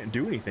berries, you can't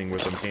do anything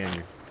with them, can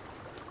you?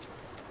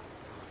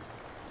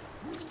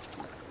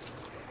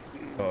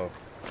 Uh-oh.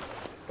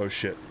 Oh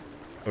shit.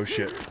 Oh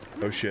shit.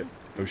 Oh shit.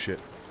 Oh shit.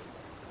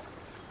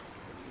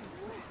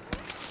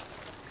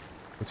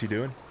 What's he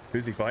doing?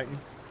 Who's he fighting?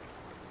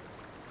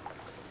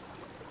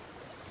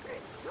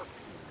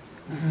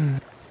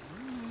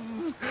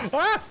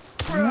 Ah!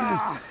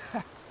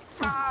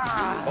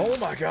 Oh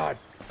my god.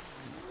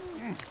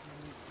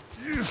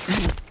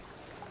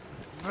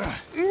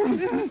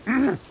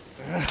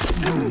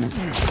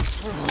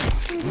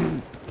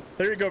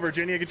 There you go,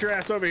 Virginia. Get your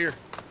ass over here.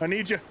 I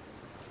need you.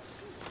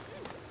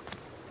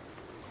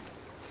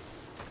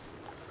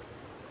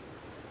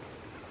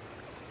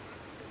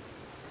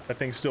 That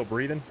thing's still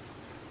breathing.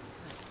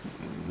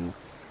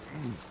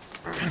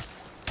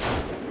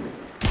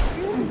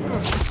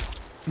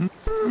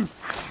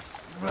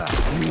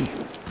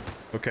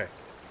 Okay.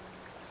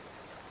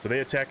 So they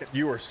attack it.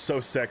 You are so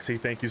sexy.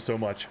 Thank you so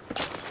much.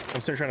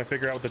 I'm still trying to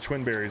figure out what the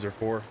twin berries are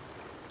for.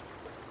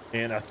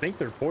 And I think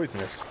they're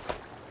poisonous.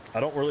 I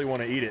don't really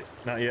want to eat it.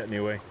 Not yet,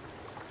 anyway.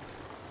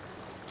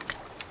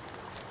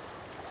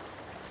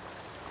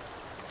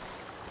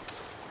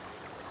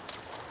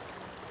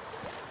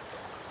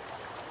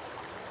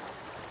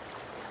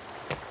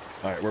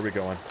 Alright, where are we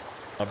going?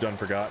 I've done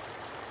forgot.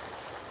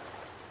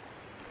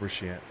 Where's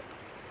she at?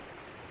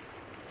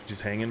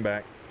 She's hanging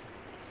back.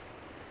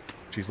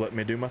 She's letting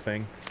me do my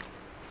thing.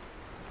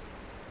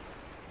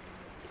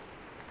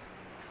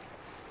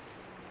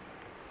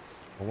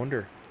 I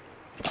wonder,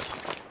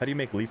 how do you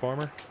make leaf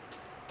armor?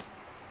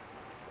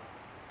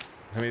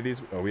 How many of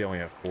these? Oh, we only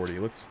have 40.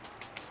 Let's...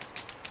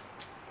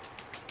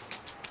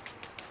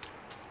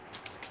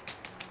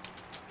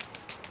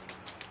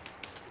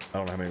 I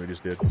don't know how many we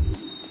just did.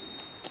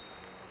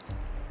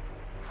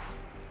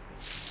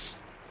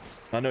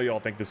 I know y'all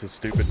think this is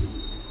stupid.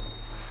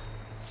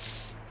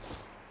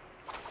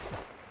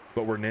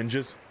 But we're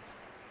ninjas.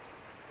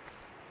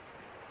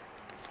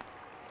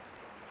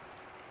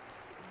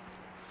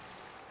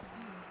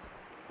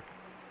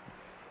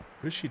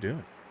 What is she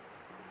doing?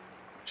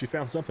 She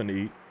found something to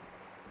eat.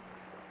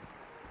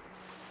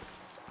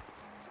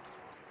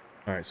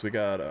 Alright, so we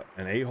got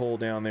an a-hole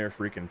down there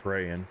freaking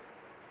praying.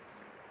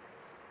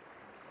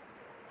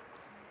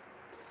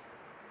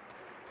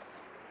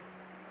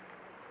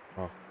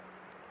 Oh.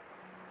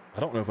 I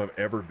don't know if I've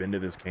ever been to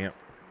this camp.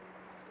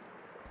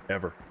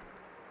 Ever.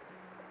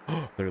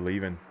 They're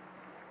leaving.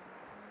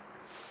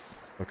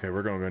 Okay,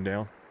 we're going to go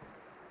down.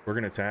 We're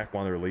going to attack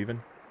while they're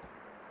leaving.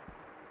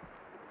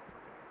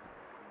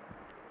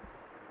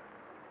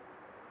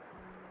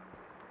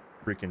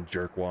 Freaking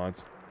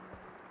jerkwads.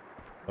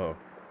 Uh-oh.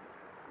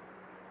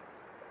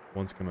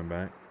 One's coming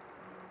back.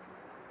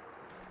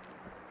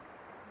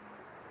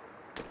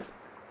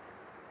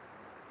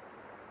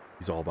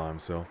 He's all by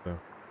himself, though.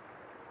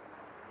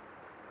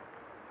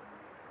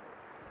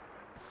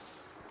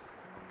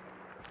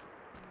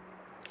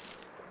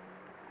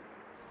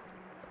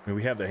 I mean,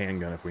 we have the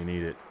handgun if we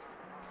need it.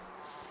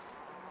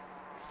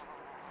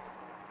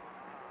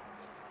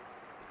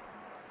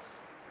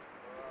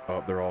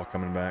 Oh, they're all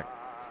coming back.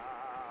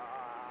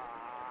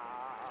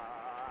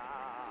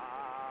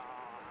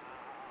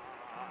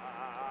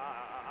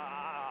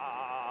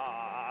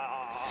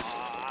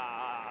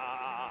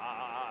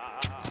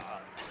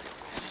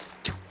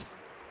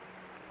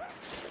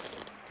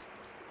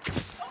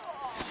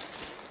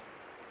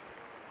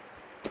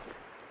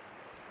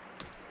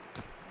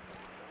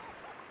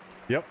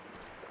 Yep.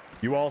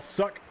 You all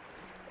suck.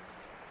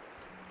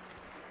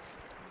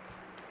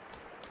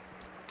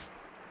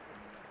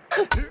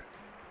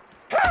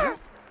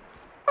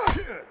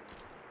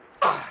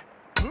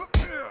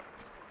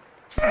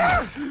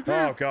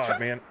 Oh God,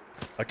 man.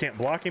 I can't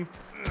block him.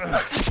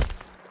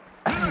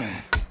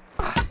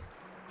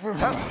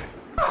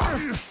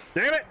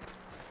 Damn it!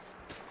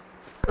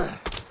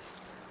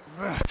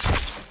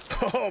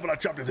 Oh, but I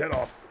chopped his head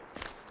off.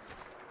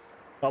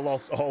 I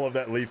lost all of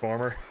that leaf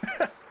armor.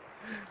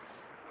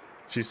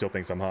 She still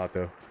thinks I'm hot,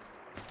 though.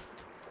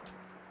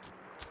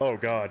 Oh,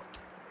 God.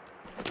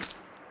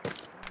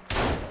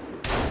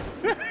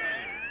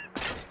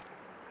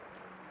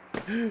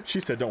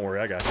 She said, don't worry,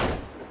 I got you.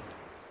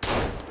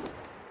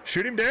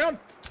 Shoot him down!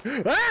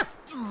 Ah!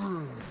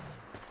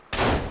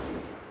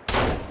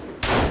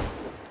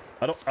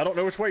 I don't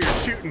know which way you're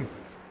shooting.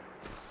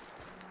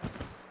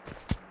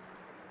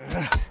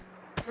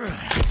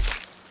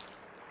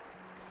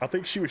 I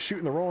think she was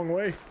shooting the wrong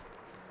way.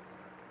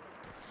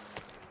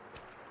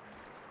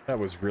 That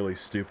was really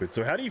stupid.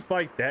 So how do you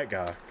fight that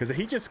guy? Because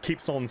he just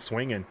keeps on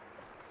swinging.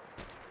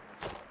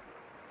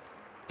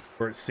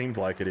 Or it seemed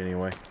like it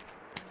anyway.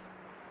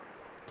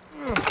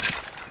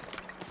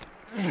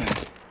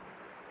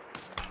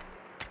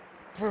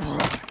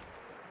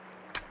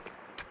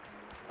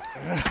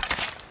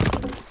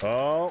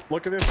 Oh,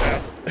 look at this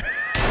ass.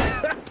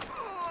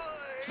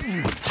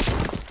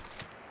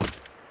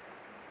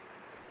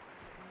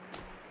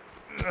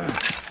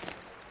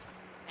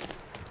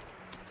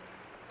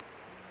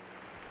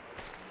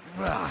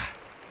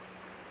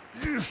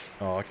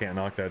 Oh, I can't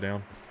knock that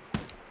down.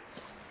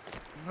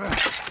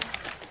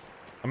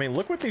 I mean,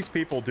 look what these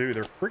people do.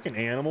 They're freaking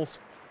animals.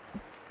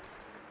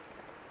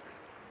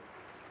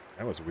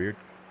 That was weird.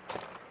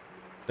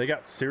 They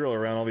got cereal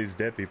around all these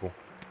dead people.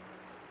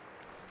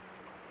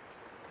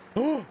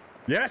 Oh,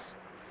 yes!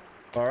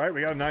 Alright,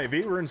 we got a night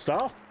V. We're in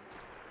style.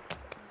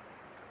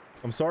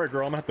 I'm sorry,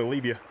 girl. I'm gonna have to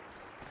leave you.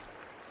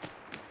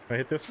 Can I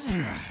hit this?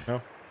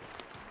 No.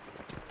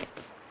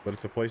 But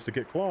it's a place to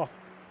get cloth.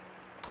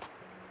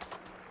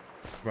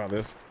 How about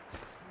this?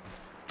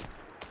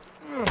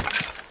 I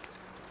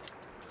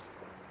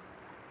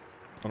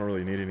don't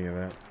really need any of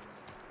that.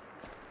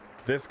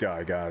 This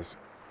guy, guys.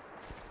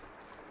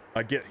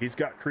 I get he's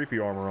got creepy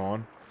armor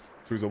on,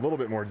 so he's a little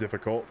bit more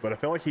difficult, but I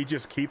feel like he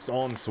just keeps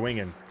on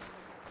swinging.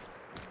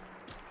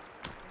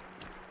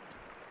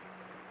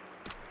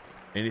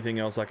 Anything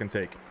else I can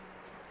take?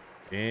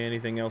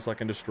 Anything else I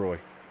can destroy?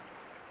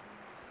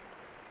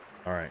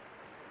 All right.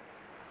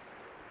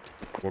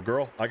 Well,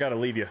 girl, I gotta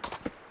leave you.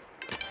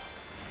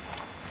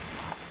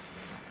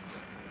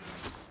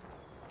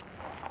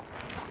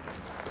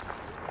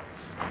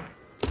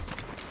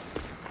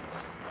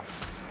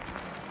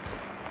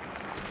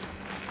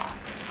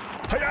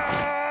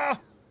 Hiya!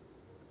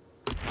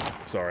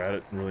 Sorry, I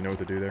didn't really know what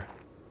to do there.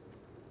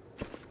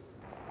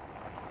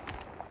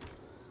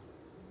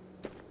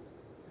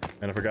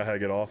 And I forgot how to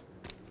get off.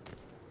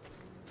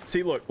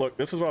 See, look,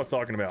 this is what I was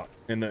talking about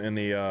in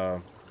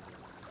the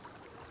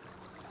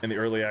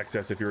early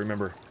access, if you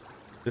remember.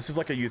 This is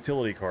like a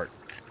utility cart.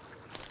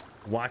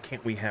 Why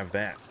can't we have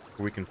that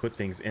where we can put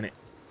things in it?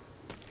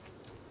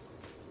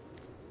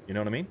 You know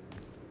what I mean?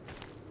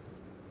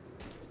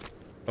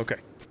 Okay.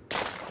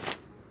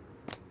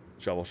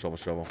 Shovel, shovel,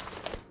 shovel.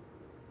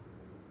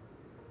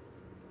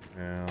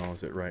 Now,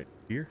 is it right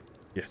here?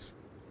 Yes.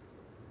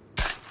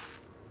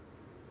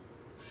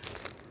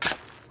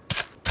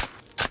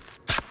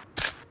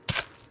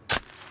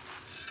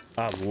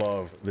 I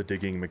love the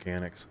digging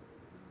mechanics.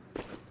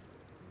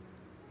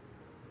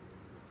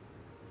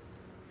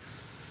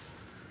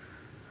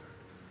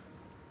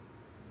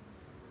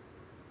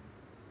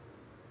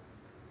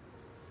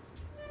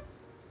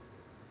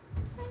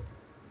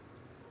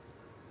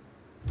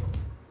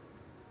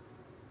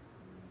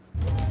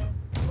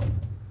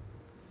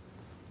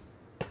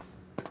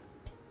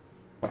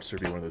 Watch there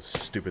be one of those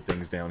stupid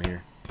things down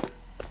here.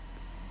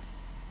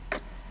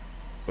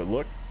 But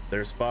look,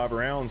 there's 5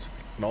 rounds.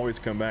 Can always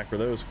come back for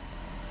those,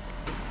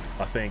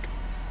 I think.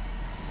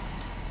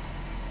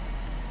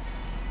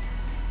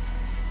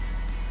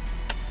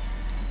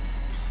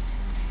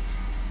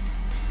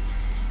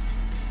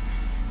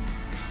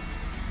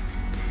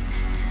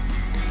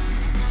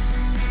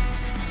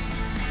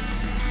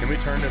 Can we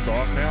turn this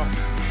off now?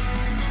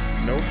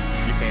 Nope,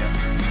 you can't.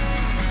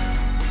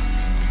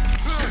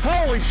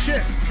 Holy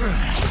shit!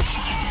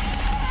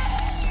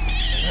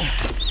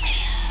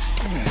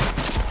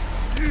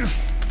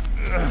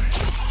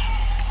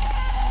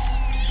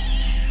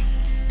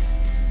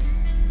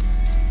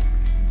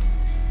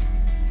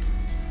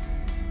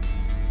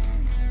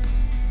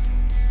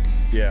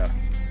 Yeah,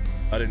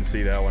 I didn't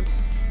see that one.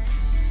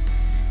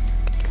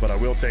 But I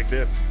will take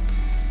this.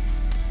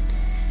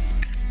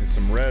 There's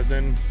some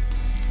resin,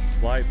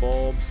 light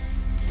bulbs,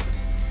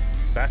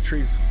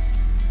 batteries.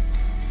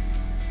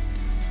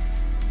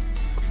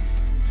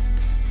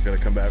 Gotta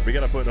come back. We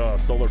gotta put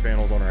solar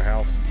panels on our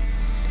house.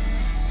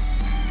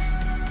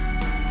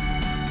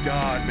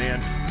 God,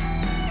 man.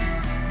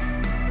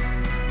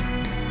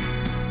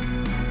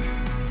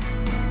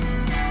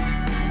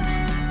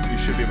 You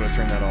should be able to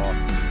turn that off.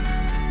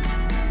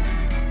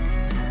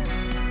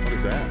 What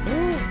is that?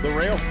 The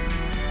rail.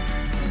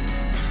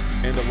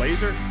 And the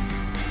laser.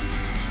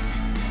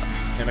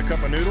 And a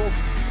cup of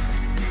noodles.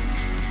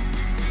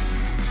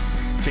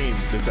 Team,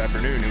 this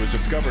afternoon, it was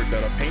discovered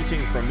that a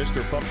painting from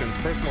Mr. Pumpkin's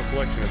personal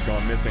collection has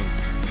gone missing.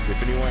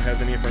 If anyone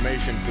has any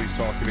information, please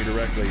talk to me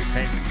directly.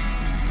 Hank.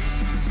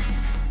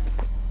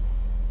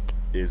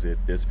 Is it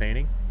this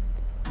painting?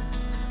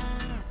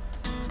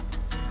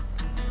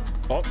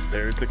 Oh,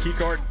 there's the key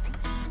card.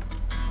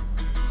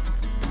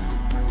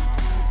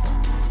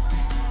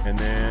 And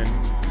then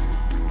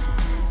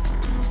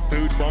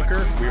food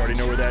bunker. We already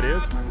know where that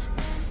is,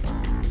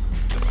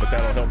 but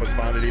that'll help us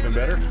find it even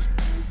better.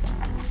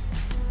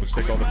 Let's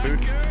take all the food.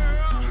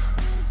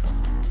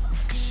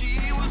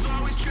 She was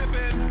always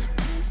tripping.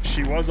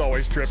 She was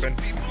always tripping.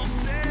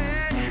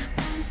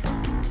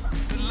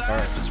 All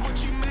right.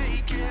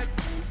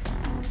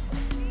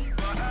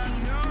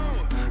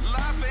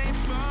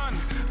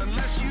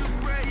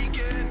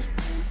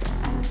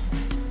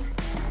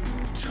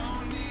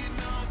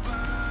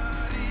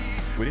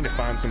 We need to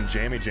find some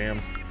jammy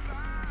jams.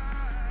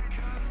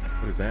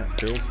 What is that?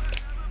 Pills?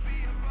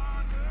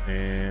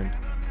 And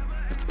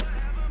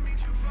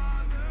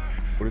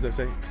what does that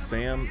say?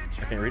 Sam,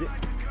 I can't read it.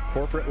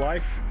 Corporate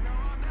life?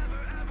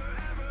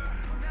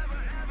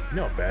 You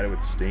know how bad it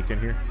would stink in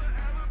here?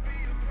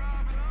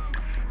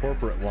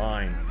 Corporate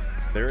line.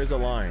 There is a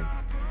line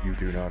you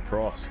do not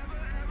cross.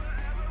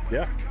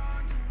 Yeah.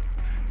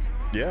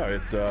 Yeah,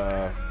 it's,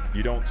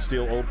 you don't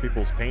steal old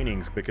people's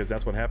paintings because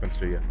that's what happens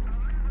to you.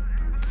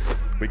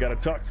 We got a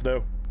tux,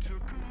 though.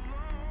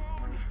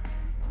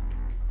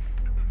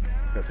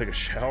 Gotta take a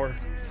shower.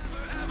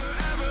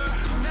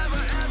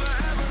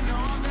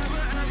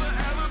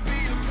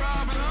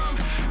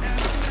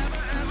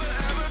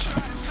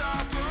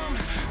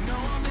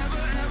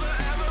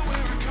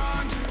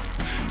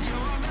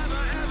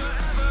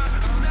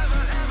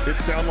 It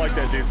sounded like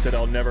that dude said,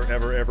 "I'll never,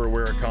 ever, ever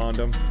wear a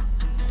condom."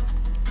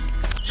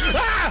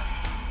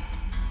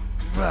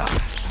 Ah!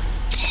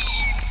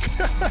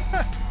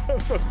 I'm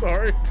so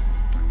sorry.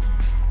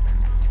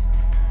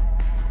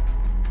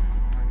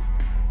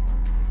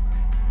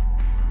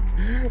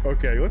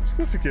 Okay, let's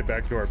just get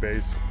back to our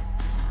base.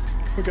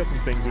 We got some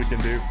things we can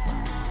do.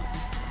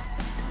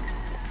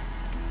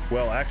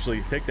 Well,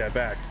 actually, take that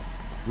back.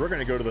 We're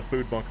gonna go to the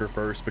food bunker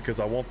first because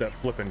I want that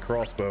flipping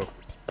crossbow.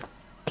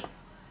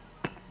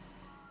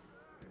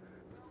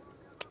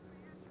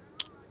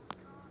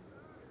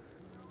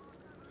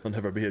 I'll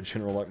never be a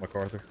general like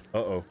MacArthur.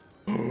 Uh-oh.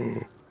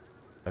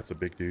 That's a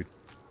big dude.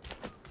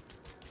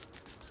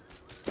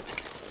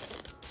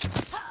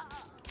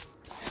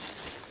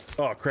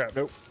 Oh, crap.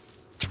 Nope.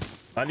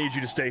 I need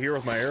you to stay here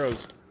with my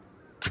arrows.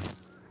 I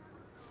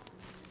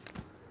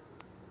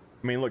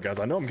mean, look, guys,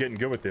 I know I'm getting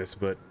good with this,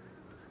 but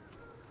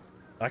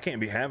I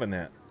can't be having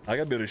that. I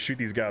gotta be able to shoot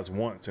these guys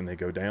once and they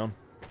go down.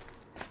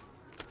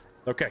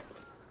 Okay.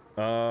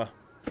 I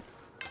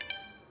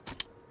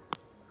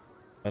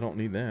don't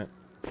need that.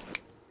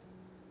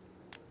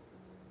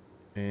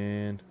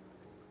 And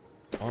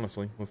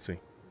honestly, let's see.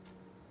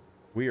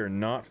 We are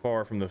not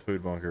far from the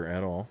food bunker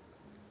at all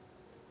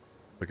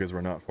because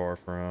we're not far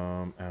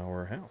from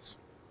our house.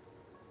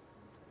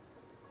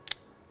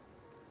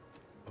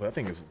 Oh, that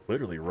thing is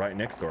literally right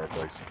next to our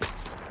place.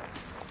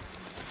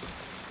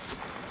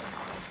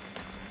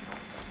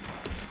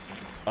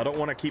 I don't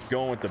want to keep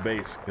going with the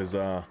base because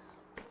I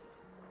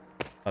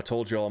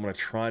told y'all I'm going to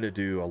try to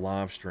do a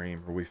live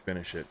stream where we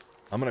finish it.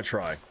 I'm going to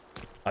try.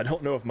 I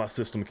don't know if my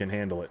system can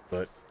handle it,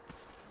 but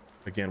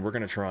again, we're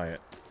going to try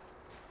it.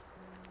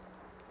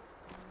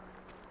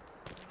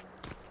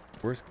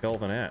 Where's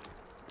Kelvin at?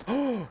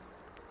 Oh,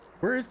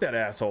 where is that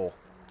asshole?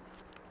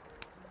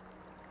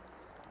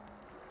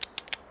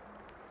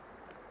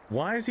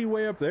 Why is he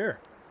way up there?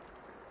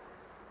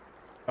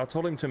 I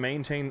told him to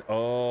maintain.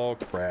 Oh,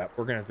 crap.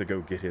 We're going to have to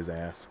go get his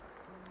ass.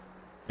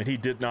 And he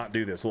did not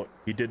do this. Look,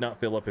 he did not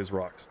fill up his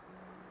rocks.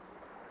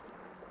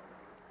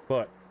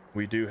 But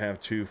we do have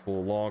 2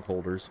 full log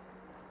holders.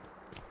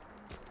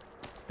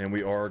 And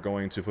we are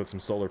going to put some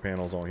solar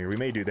panels on here. We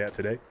may do that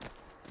today,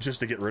 just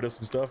to get rid of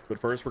some stuff. But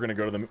first, we're going to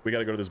go to the... We got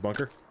to go to this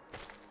bunker.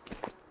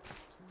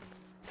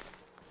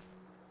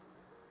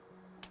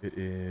 It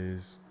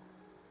is...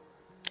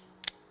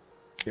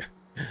 Yeah.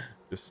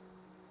 Just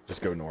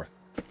go north.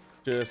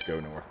 Just go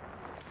north.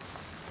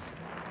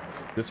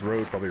 This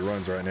road probably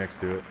runs right next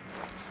to it.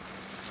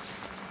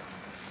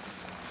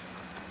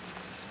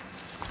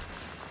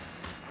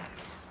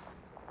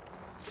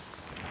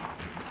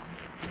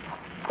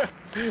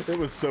 It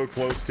was so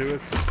close to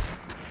us.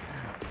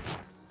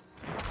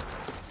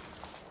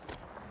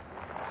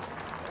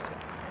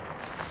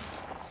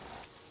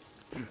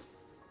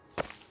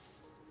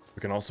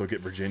 We can also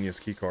get Virginia's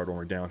keycard when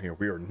we're down here.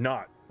 We are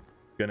not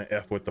gonna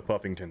F with the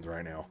Puffingtons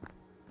right now.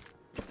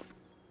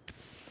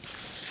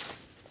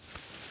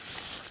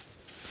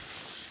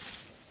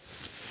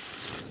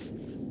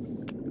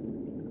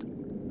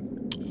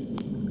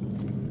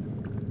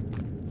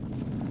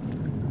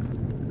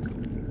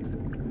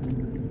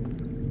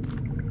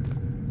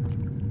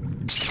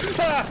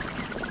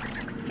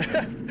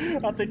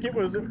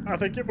 I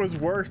think it was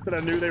worse that I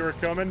knew they were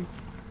coming.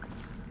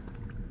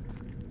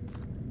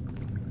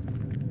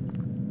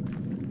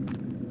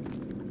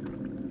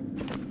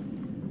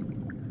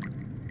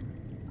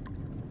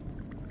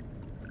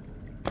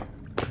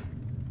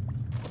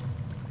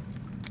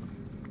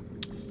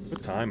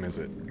 What time is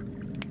it?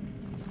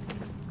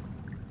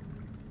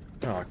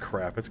 Oh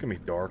crap, it's gonna be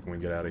dark when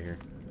we get out of here.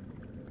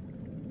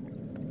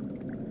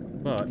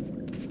 But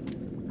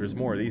there's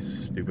more of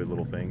these stupid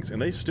little things,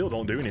 and they still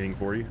don't do anything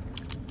for you.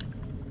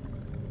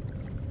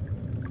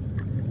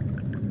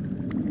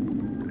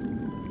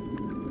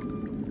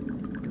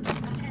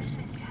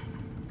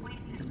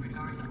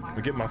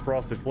 I get my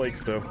frosted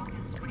flakes though.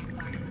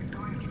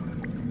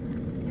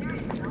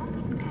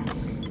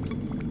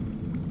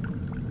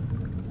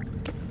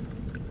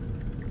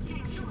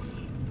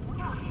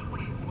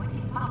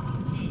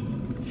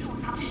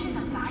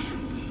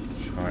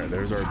 Alright,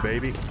 there's our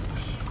baby.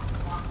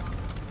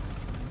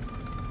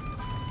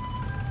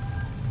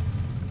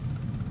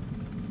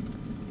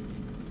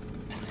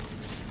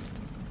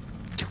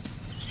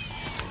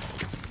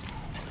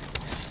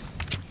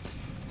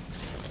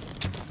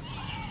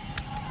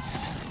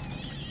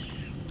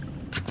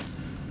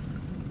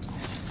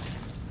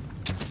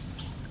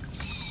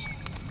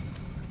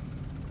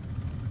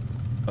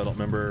 I don't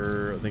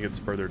remember. I think it's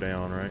further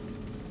down, right?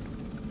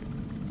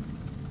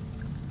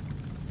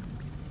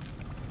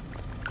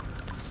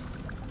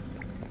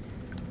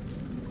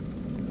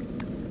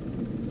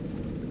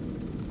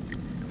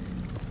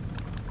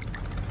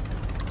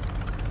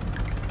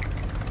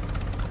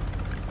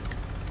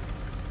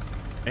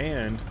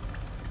 And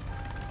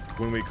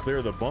when we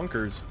clear the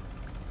bunkers,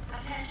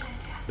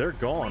 they're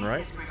gone,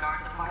 right?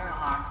 Disregard the fire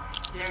alarm.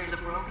 There is a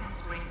broken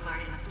sprinkler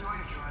in the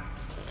storage room.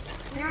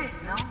 There is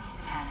no need to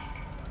panic.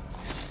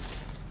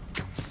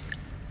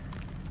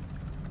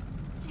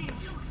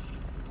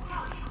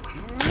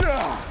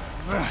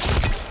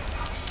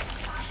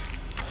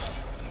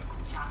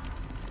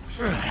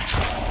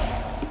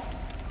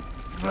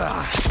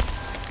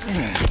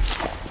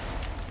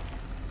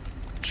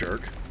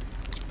 Jerk.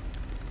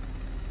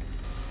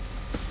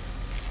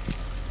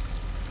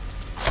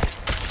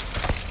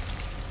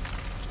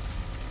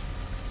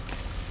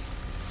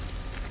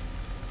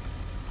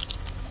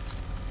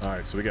 All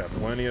right, so we got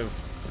plenty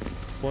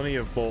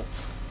of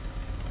bolts.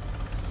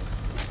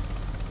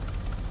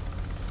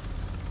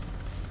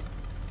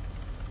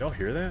 Y'all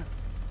hear that?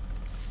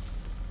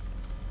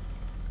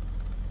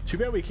 Too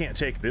bad we can't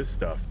take this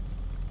stuff.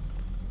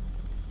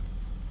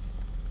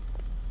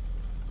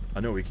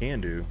 I know what we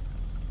can do.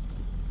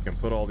 We can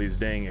put all these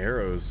dang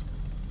arrows.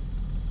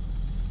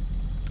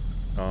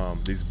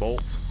 These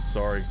bolts.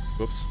 Sorry.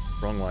 Whoops.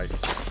 Wrong light.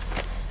 Attention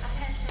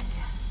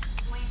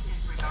guests. Please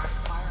disregard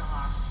the fire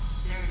alarm.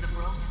 There is a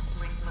broken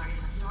sprinkler in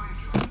the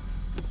storage room.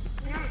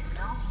 There is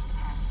no need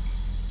to panic.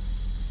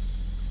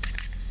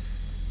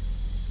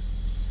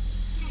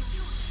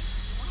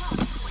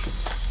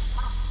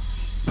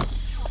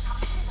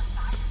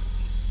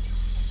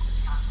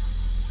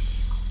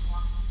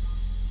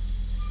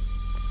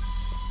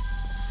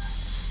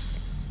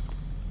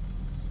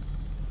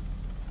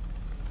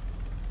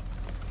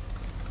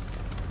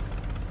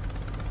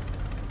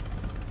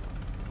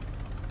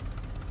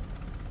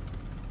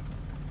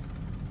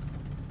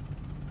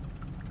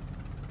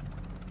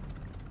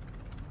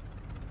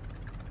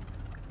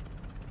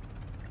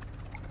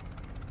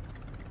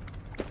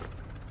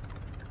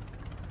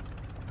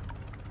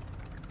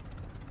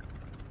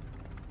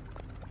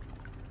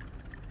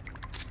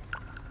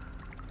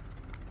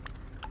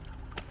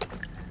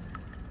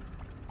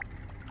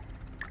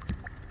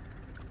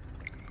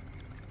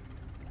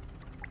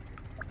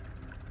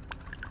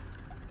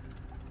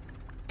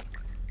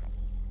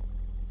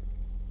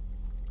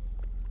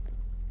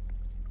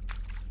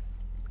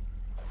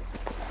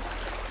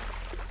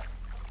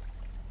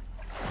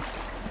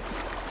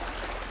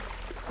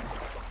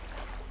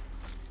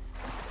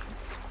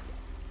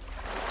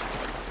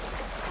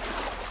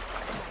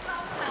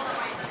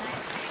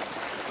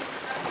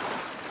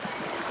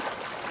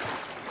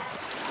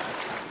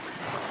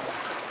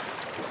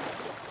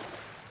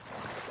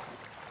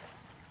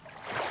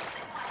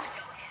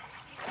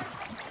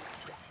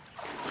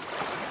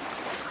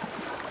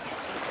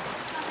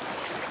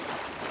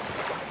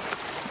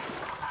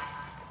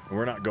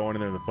 we're not going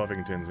into the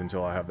Puffingtons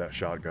until I have that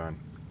shotgun.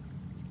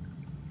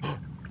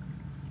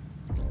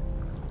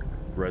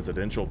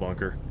 Residential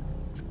bunker.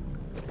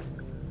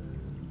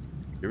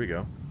 Here we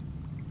go.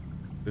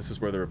 This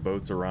is where their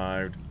boats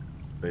arrived.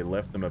 They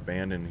left them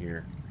abandoned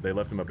here. They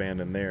left them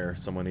abandoned there.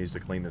 Someone needs to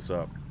clean this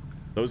up.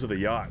 Those are the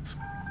yachts.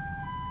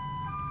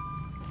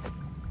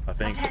 I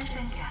think.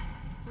 Attention guests,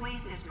 please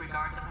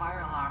disregard the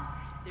fire alarm.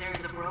 There is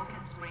a broken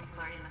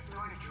sprinkler in the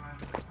storage room.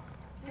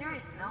 There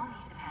is no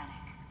need to panic.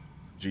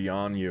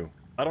 Jianyu.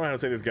 I don't know how to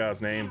say this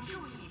guy's name.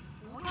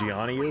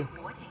 Jianyu?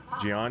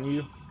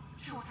 Jianyu?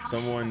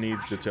 Someone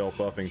needs to tell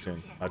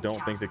Puffington. I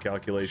don't think the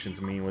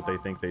calculations mean what they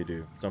think they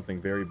do.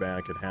 Something very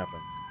bad could happen.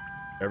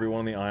 Everyone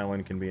on the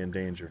island can be in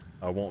danger.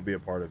 I won't be a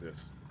part of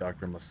this.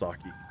 Dr.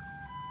 Masaki.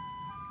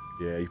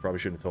 Yeah, you probably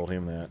shouldn't have told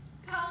him that.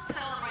 Come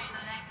celebrate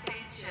the next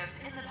phase shift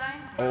in the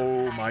dining room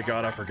Oh tonight my at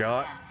god, I 9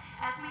 forgot. p.m.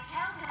 as we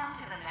count down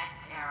to the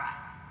next era.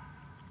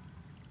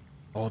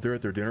 Oh, they're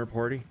at their dinner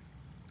party?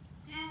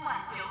 今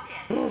晚9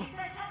点，请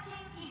在餐厅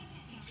一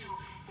起庆祝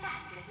下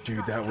一个阶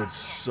段 Dude, that would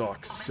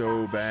suck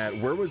so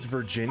bad. Where was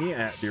Virginia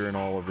at during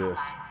all of this?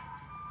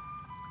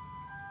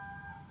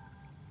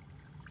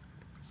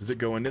 Does it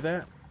go into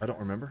that? I don't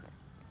remember.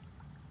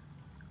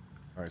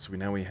 Alright, so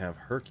now we have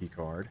her key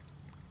card.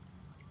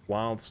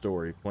 Wild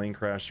story. Plane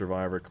crash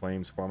survivor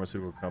claims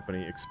pharmaceutical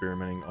company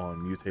experimenting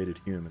on mutated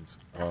humans.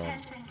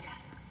 Attention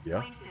guests,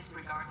 yeah? please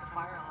disregard the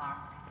fire alarm.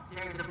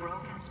 There is a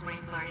broken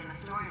sprinkler in the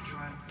storage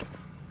room.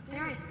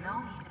 There is no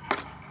need to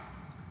panic.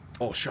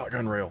 Oh,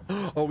 shotgun rail.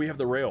 Oh, we have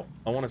the rail.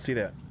 I want to see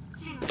that.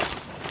 进入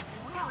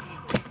不要理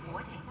会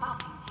火警报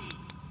警器，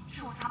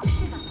储藏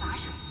室的洒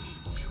水器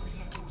出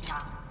现故障，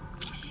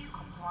无需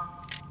恐慌。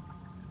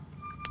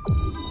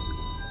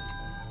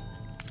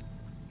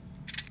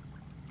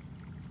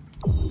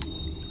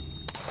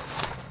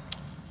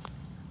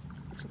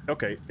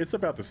 Okay, it's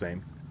about the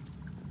same.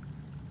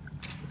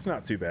 It's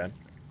not too bad.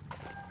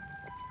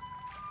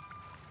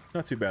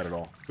 Not too bad at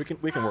all. We can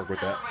work with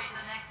that. Celebrate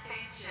the next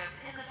phase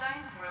shift in the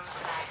dining room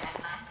tonight at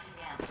 9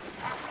 p.m.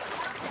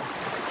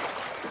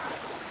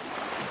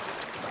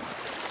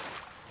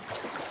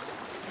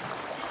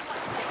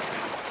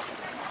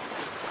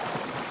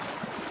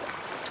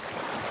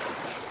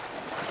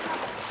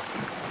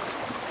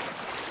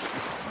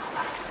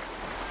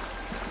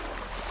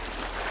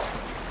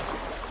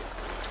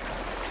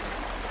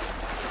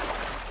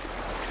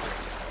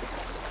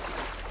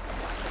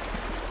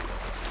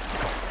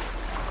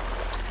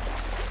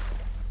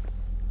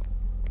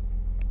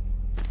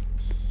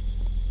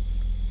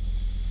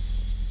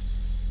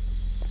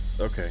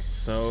 Okay,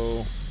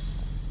 so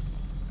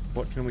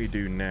what can we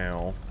do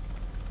now?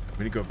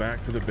 We need to go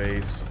back to the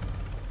base,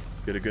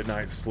 get a good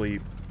night's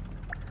sleep,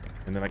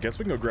 and then I guess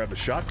we can go grab the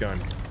shotgun.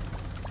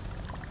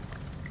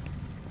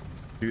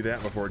 Do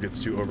that before it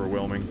gets too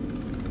overwhelming.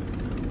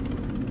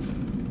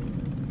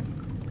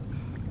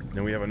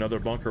 Then we have another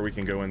bunker we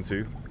can go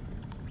into.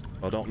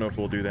 I don't know if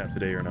we'll do that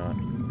today or not.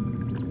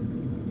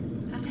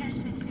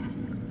 Attention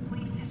guests,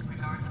 please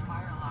disregard the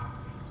fire alarm.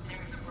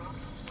 There is a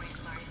broken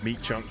sprinkler in the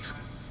Meat chunks.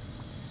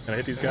 Can I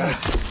hit these guys?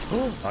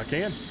 Oh, I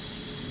can.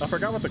 I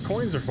forgot what the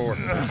coins are for.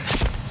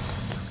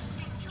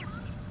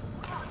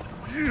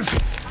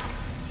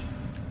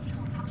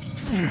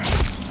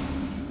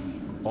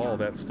 All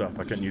that stuff.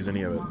 I couldn't use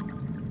any of it.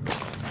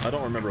 I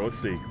don't remember. Let's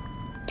see.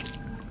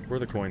 Where are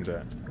the coins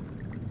at?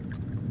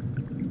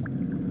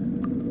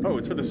 Oh,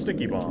 it's for the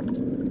sticky bomb.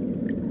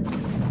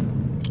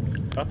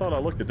 I thought I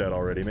looked at that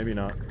already. Maybe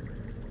not.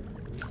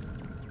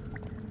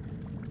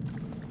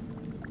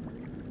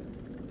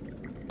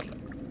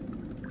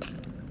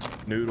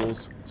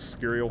 Noodles,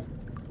 cereal.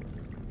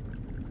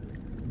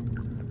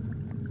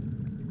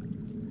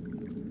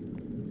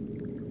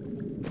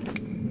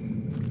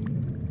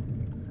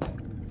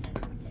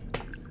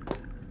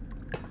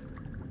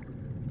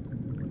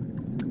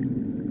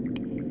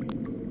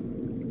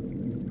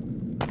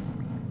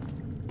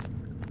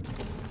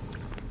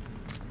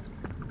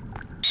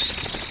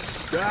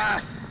 Ah!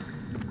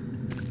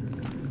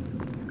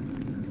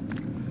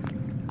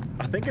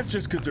 I think it's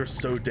just because they're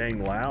so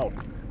dang loud.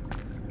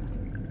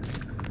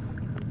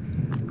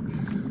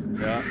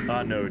 Yeah,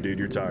 I know, dude.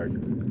 You're tired.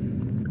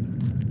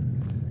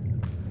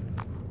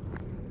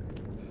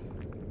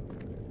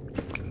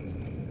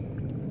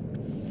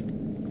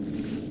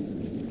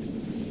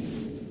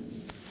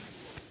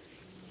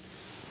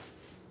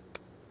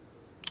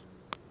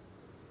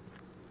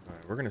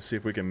 Alright, we're gonna see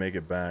if we can make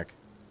it back.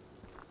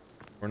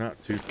 We're not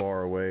too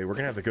far away. We're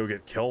gonna have to go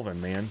get Kelvin,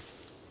 man.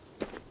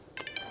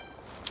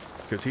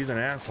 Because he's an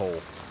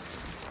asshole.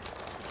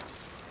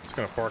 Just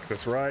gonna park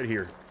this right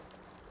here.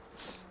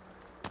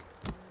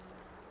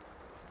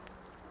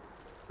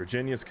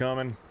 Virginia's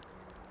coming.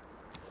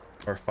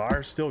 Our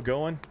fire's still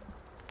going?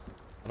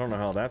 I don't know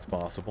how that's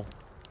possible.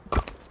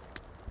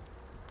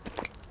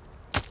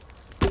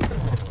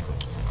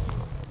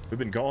 We've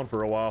been gone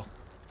for a while.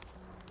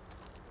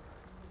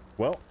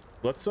 Well,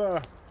 let's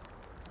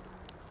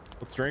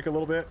drink a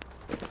little bit.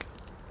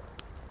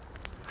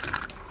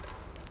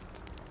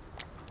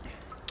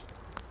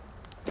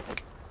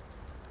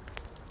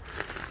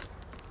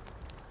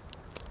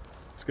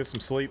 Let's get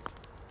some sleep.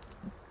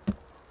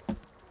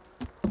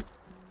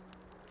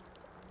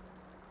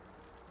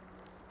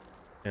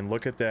 And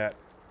look at that.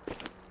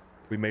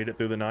 We made it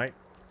through the night.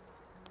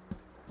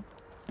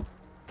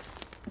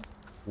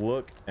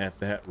 Look at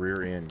that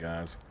rear end,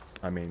 guys.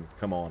 I mean,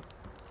 come on.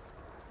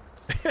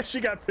 She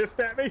got pissed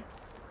at me.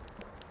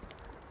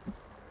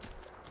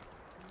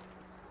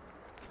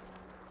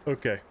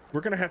 Okay, we're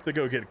gonna have to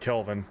go get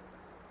Kelvin.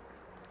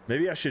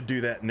 Maybe I should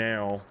do that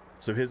now,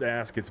 so his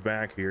ass gets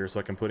back here, so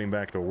I can put him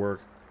back to work.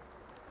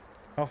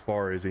 How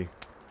far is he?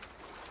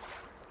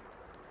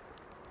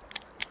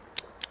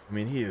 I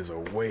mean, he is a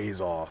ways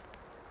off.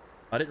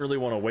 I didn't really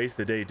want to waste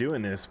the day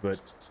doing this, but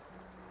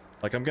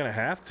like, I'm gonna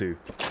have to.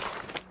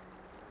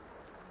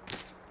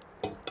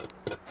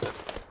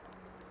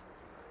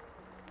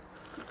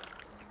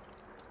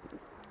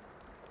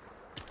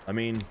 I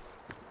mean,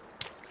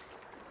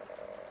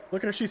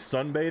 look at her, she's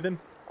sunbathing.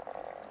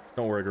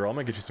 Don't worry, girl, I'm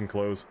gonna get you some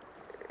clothes.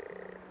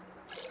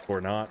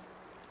 Or not.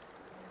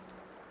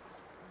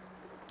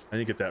 I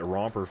need to get that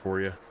romper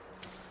for you.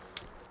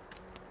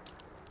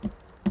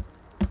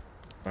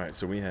 Alright,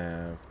 so we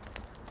have...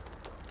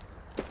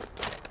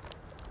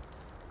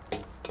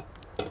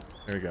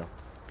 There we go.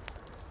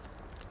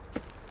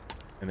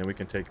 And then we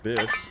can take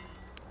this.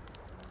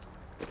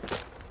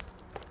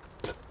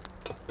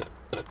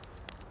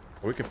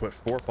 We can put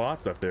 4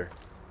 pots up there.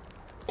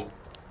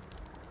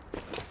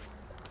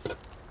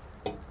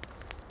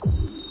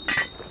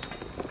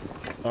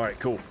 Alright,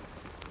 cool.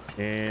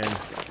 And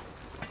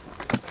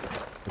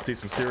let's eat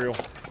some cereal.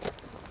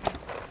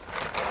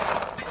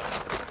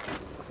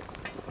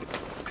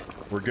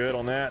 We're good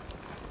on that.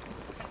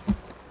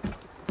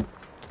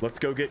 Let's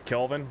go get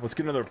Kelvin. Let's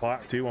get another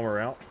pot too when we're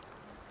out.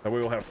 That way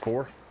we'll have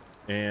 4.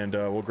 And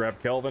we'll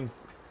grab Kelvin,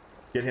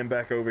 get him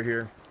back over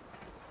here,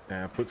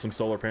 and put some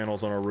solar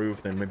panels on our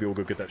roof, then maybe we'll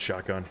go get that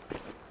shotgun.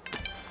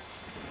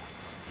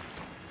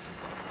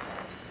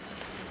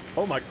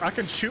 Oh my, I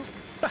can shoot.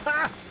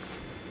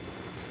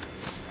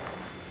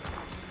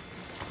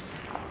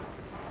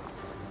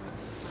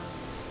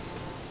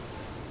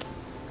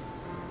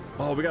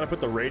 Oh, we gotta put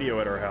the radio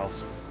at our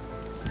house.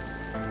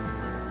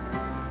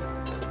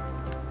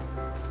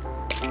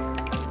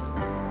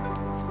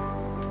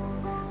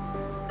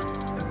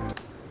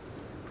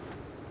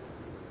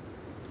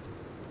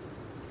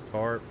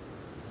 Tarp.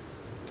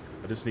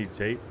 I just need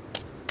tape.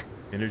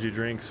 Energy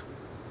drinks.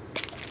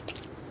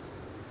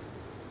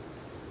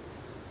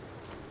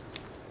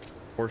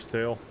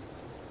 Horsetail.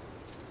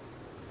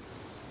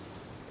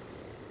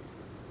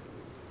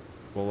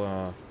 Well,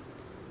 I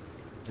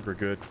think we're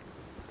good.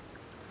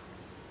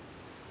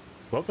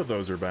 Both of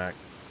those are back.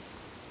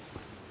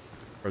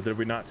 Or did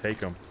we not take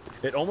them?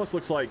 It almost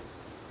looks like...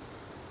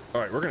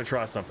 Alright, we're going to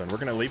try something. We're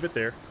going to leave it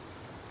there.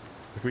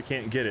 If we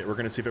can't get it, we're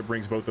going to see if it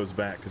brings both those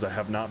back, because I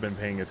have not been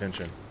paying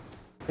attention.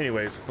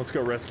 Anyways, let's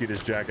go rescue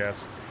this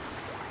jackass.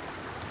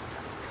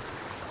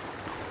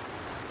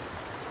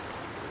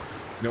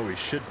 You know what we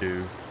should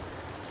do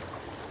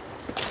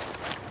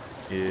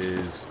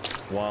is,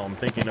 while I'm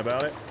thinking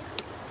about it,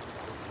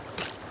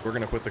 we're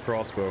going to put the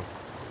crossbow.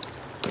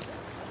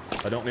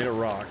 I don't need a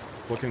rock.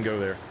 What can go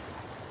there?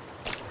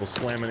 We'll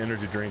slam an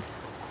energy drink.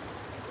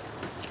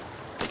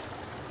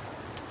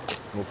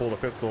 We'll pull the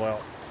pistol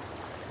out.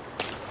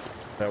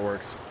 That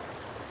works.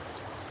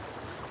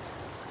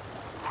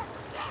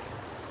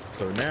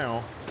 So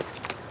now...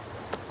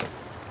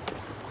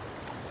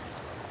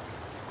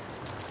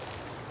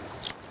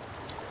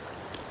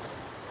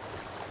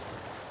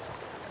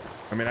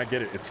 I mean, I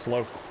get it. It's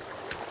slow.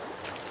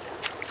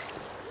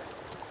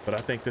 But I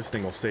think this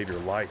thing will save your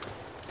life.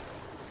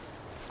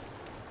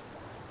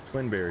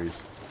 Twin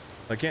berries.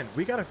 Again,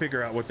 we gotta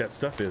figure out what that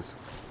stuff is.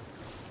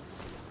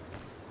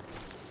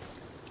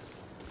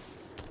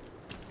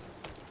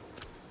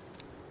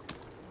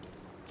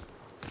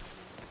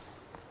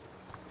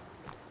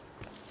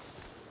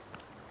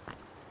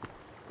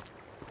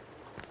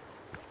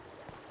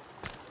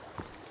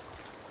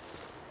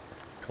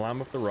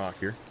 Climb up the rock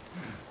here.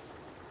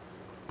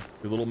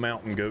 Do a little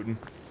mountain goating.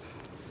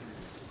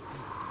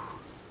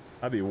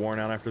 I'd be worn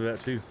out after that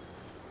too.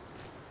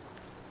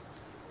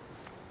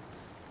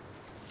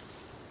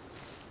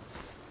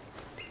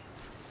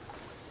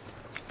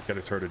 I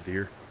just heard a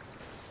deer.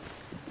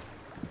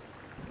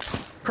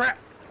 Crap!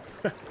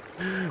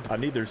 I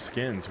need their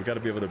skins. We got to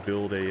be able to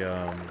build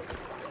a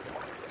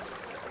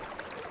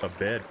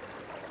bed,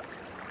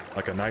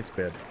 like a nice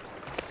bed.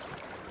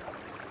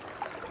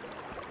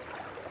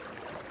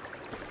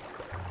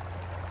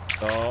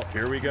 Oh,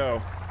 here we go.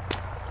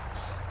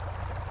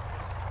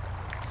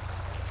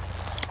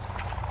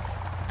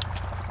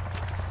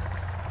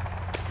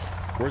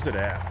 Where's it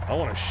at? I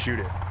want to shoot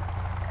it.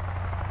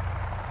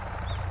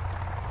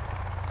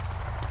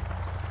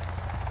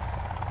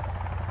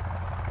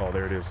 Oh,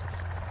 there it is.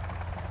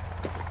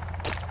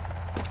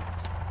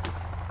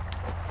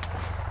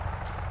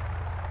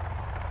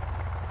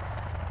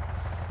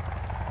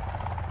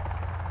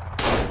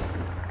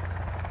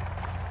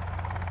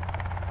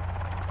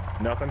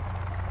 Nothing.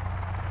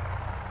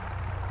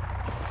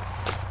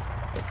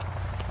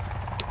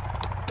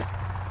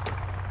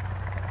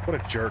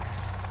 What a jerk.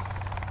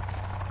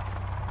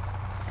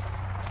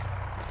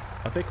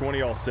 I think one of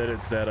y'all said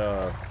it's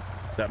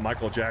that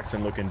Michael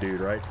Jackson looking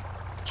dude, right?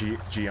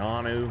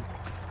 Gianu.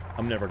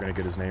 I'm never gonna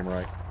get his name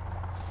right.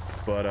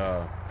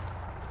 But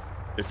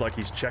it's like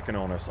he's checking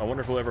on us. I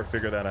wonder if we'll ever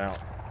figure that out.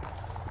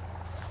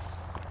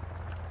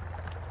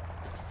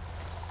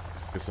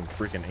 Get some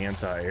freaking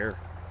anti-air.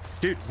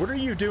 Dude, what are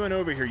you doing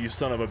over here, you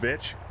son of a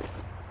bitch?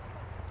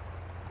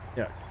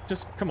 Yeah,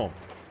 just come on.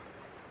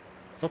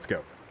 Let's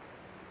go.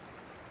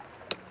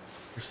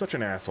 You're such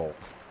an asshole.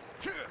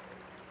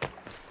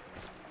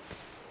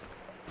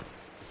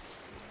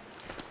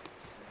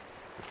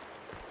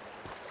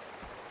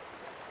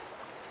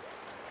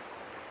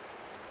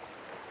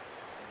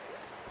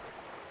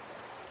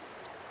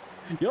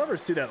 You ever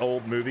see that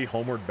old movie,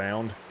 Homeward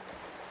Bound?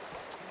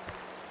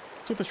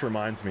 That's what this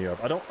reminds me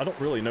of. I don't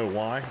really know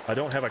why. I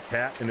don't have a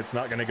cat, and it's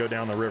not going to go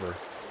down the river.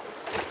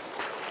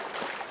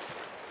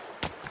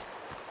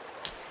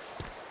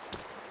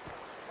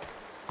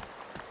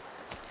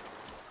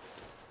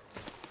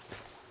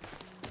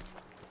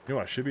 You know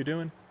what I should be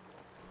doing?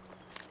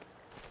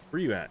 Where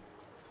you at?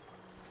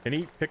 Can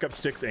he pick up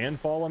sticks and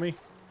follow me?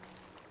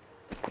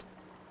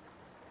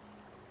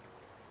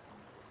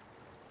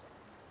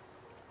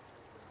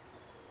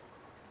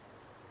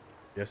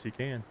 Yes, he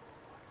can.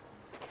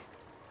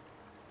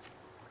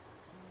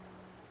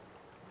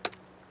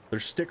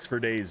 There's sticks for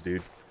days,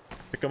 dude.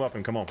 Pick them up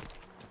and come on.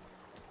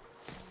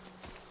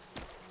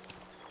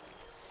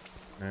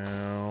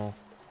 Now,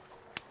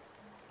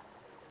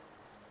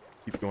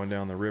 keep going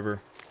down the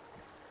river.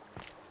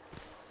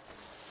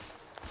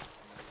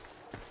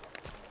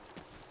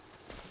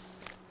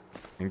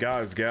 And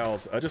guys,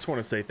 gals, I just want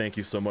to say thank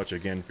you so much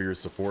again for your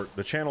support.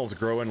 The channel's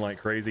growing like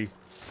crazy,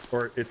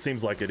 or it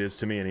seems like it is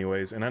to me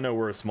anyways, and I know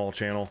we're a small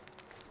channel.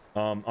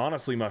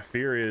 Honestly, my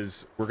fear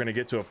is we're going to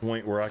get to a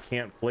point where I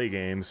can't play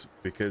games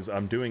because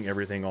I'm doing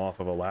everything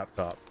off of a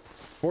laptop.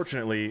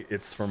 Fortunately,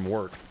 it's from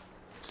work,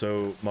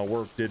 so my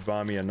work did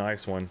buy me a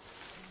nice one,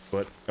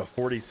 but a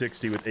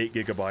 4060 with 8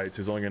 gigabytes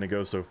is only going to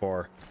go so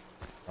far.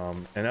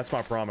 And that's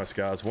my promise,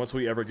 guys. Once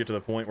we ever get to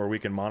the point where we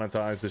can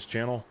monetize this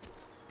channel,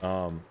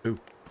 ooh.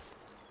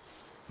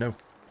 No,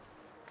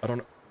 I don't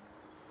know.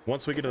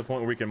 Once we get to the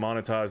point where we can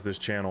monetize this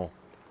channel,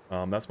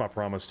 that's my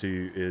promise to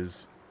you,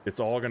 is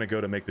it's all going to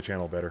go to make the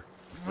channel better.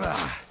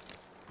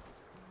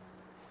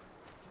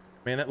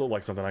 Man, that looked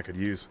like something I could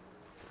use.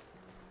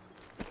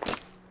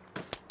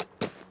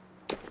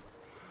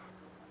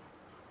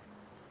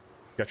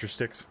 Got your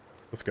sticks?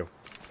 Let's go.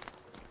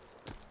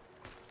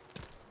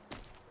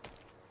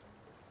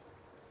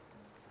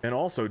 And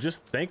also,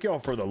 just thank y'all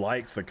for the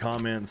likes, the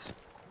comments.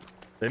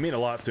 They mean a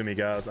lot to me,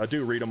 guys. I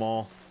do read them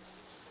all.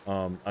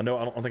 I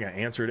don't think I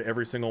answered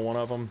every single one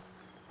of them,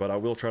 but I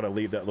will try to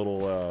leave that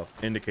little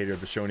indicator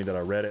to show you that I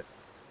read it.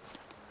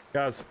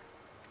 Guys,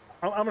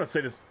 I'm going to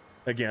say this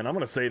again. I'm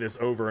going to say this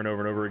over and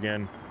over and over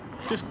again.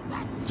 Just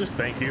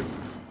thank you.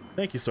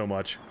 Thank you so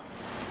much.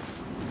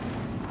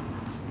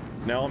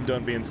 Now I'm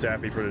done being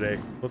sappy for today.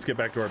 Let's get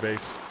back to our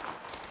base.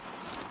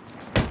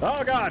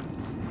 Oh, God!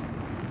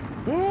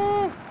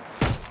 Ooh!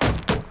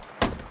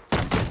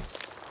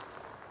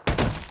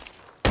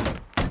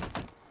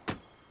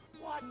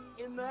 What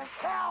in the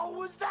hell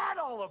was that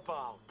all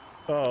about?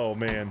 Oh,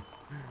 man.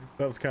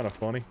 That was kind of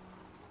funny.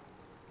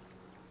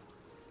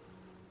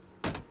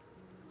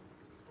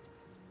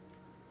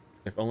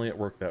 If only it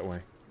worked that way.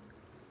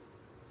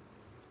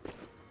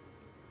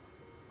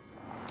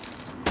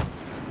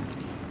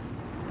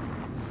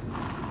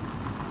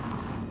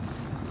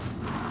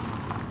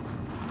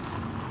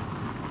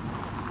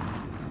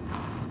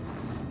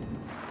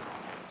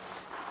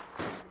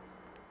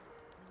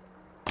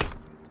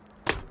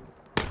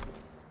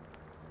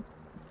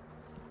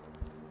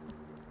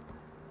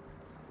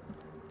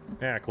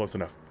 Yeah, close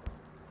enough.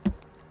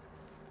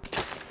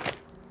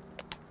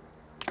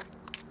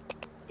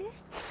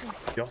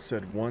 Y'all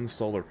said one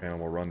solar panel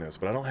will run this,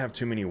 but I don't have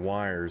too many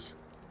wires.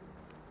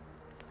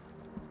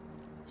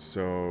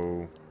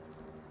 So...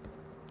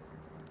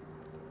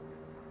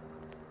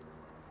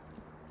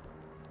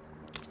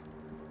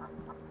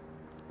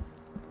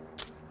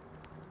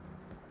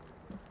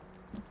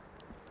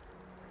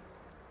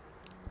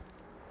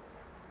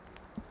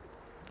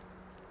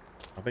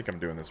 I think I'm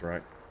doing this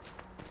right.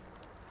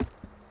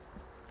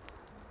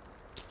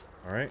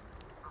 Alright.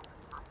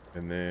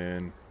 And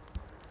then...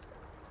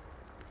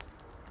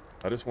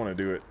 I just want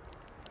to do it.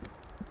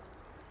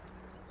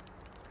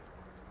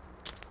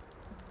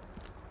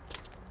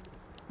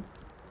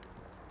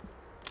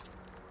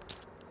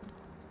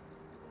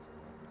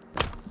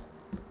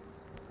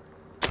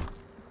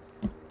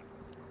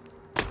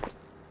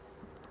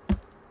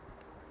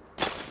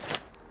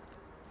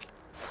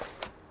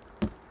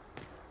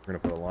 We're gonna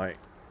put a light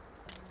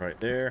right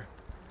there.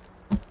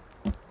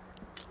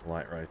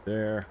 Light right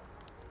there.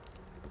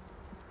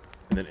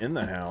 And then in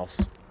the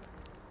house,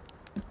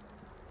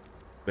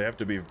 they have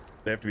to be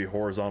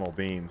horizontal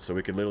beams, so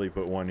we could literally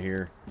put one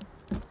here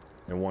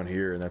and one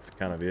here, and that's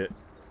kind of it.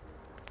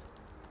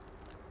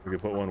 We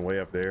could put one way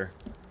up there.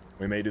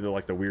 We may do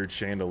the weird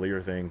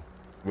chandelier thing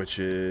which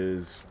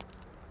is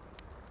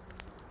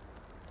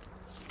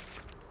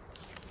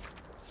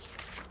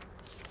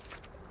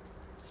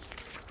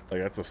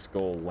like, that's a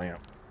skull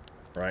lamp,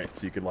 right?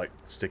 So you could like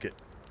stick it.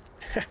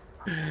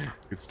 You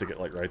could stick it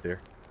like right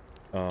there.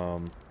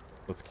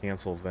 Let's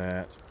cancel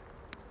that.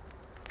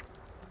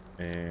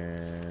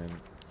 And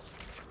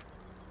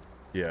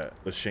yeah,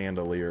 the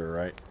chandelier,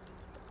 right?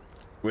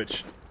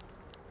 Which,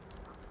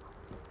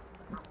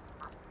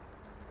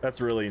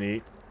 that's really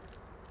neat.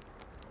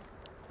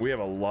 We have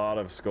a lot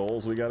of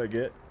skulls we gotta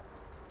get,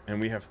 and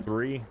we have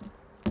 3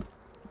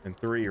 and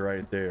 3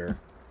 right there.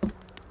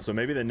 So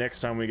maybe the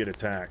next time we get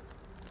attacked,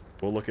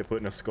 we'll look at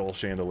putting a skull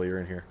chandelier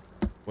in here.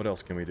 What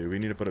else can we do? We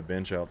need to put a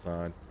bench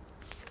outside.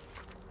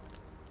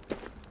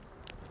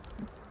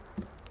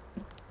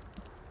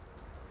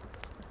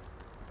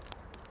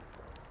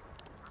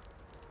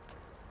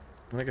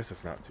 I guess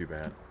that's not too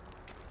bad.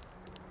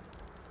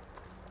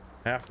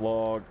 Half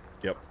log.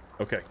 Yep.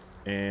 Okay.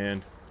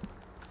 And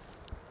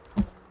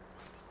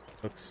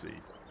let's see.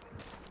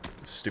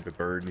 This stupid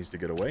bird needs to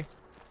get away.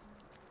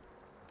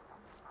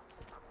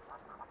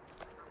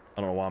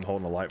 I don't know why I'm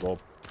holding the light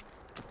bulb.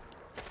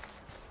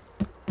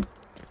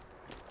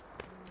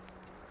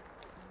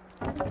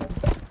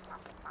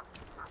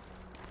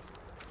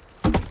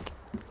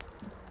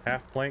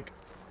 Half plank.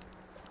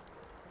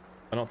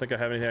 I don't think I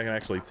have anything I can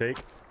actually take.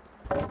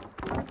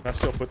 Can I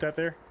still put that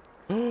there?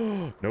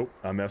 Nope,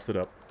 I messed it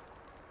up.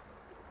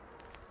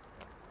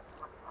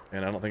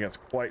 And I don't think that's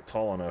quite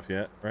tall enough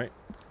yet, right?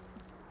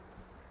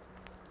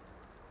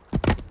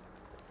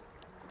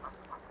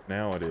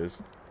 Now it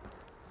is.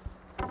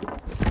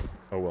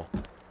 Oh well.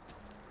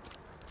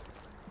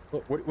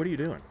 What are you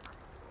doing?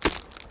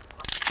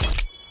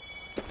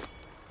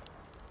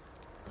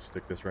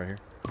 Stick this right here.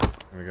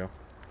 There we go.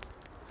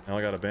 Now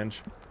I got a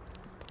bench.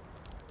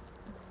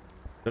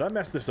 Did I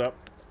mess this up?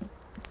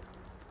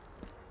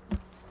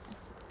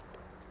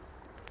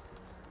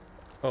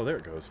 Oh, there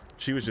it goes.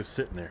 She was just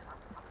sitting there.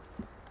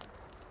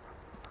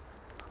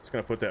 Just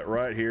gonna put that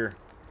right here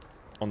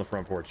on the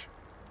front porch.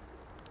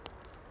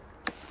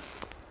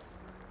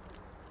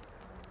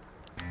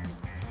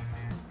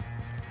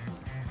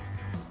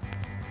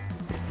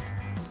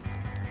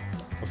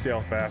 Let's see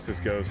how fast this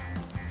goes.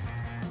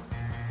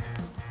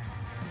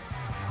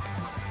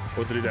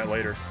 We'll have to do that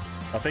later.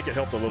 I think it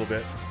helped a little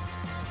bit.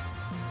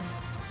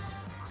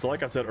 So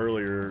like I said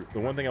earlier, the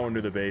one thing I want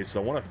to do the base is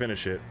I want to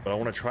finish it, but I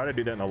want to try to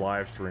do that in a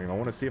live stream. I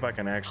want to see if I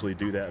can actually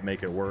do that and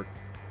make it work.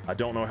 I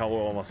don't know how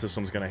well my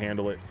system's going to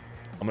handle it.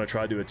 I'm going to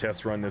try to do a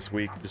test run this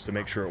week just to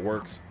make sure it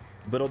works.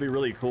 But it'll be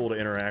really cool to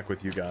interact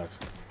with you guys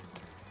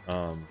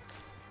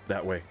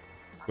that way.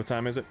 What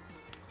time is it?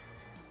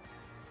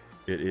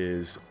 It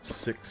is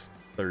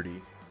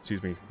 6:30.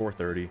 Excuse me,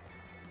 4:30.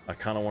 I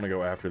kind of want to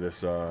go after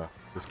this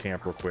this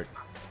camp real quick.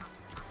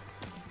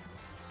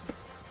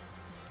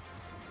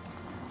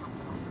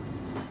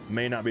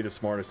 May not be the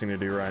smartest thing to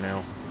do right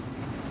now,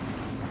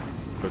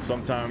 but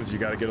sometimes you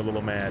got to get a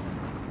little mad.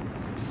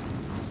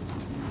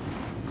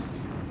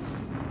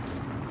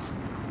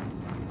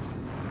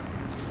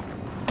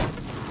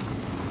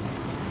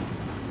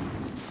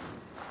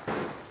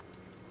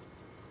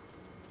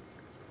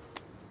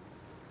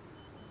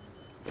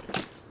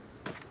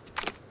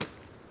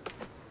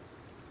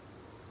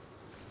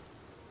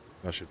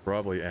 I should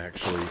probably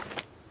actually...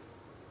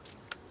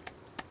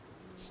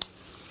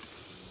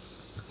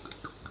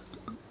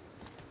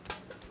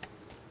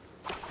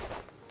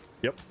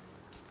 Yep.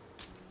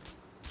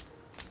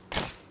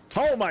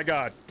 Oh my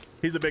god!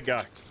 He's a big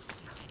guy.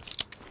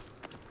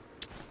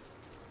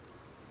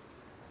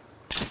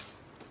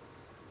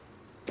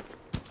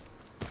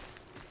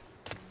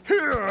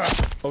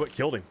 Oh, it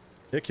killed him.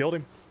 It killed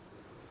him.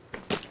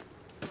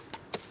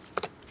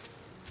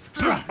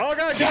 Oh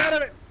god, get out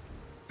of it!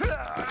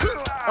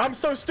 I'm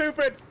so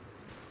stupid!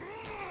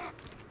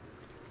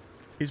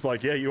 He's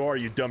like, yeah, you are,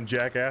 you dumb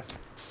jackass.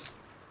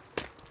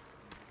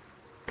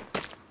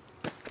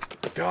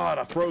 God,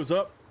 I froze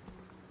up.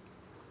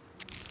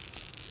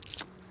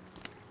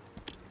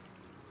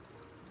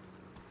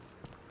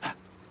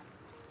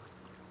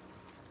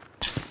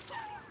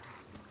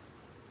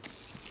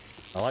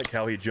 I like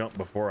how he jumped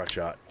before I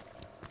shot.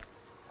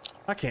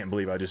 I can't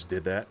believe I just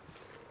did that.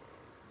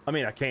 I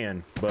mean, I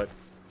can, but...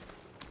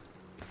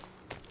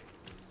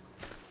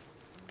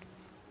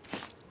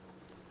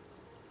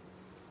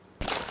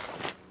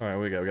 Alright,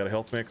 we got a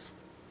health mix.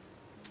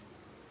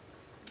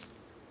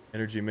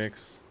 Energy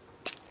mix.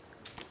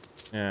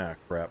 Ah,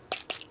 crap.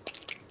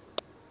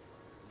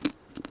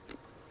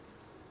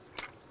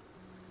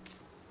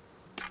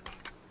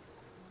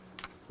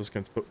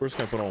 We're just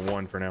gonna put on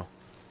 1 for now.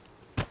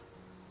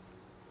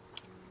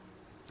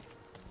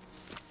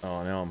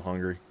 Oh, now I'm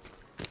hungry.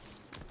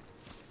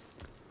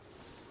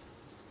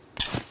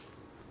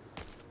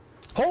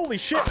 Holy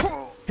shit!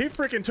 He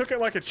freaking took it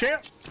like a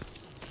champ!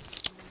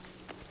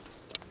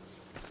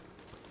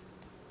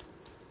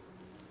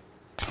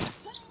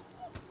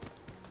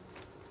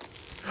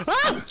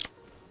 Ah!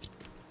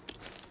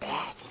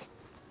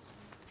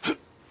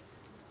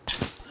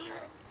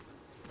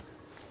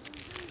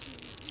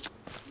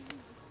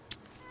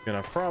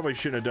 Probably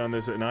shouldn't have done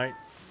this at night.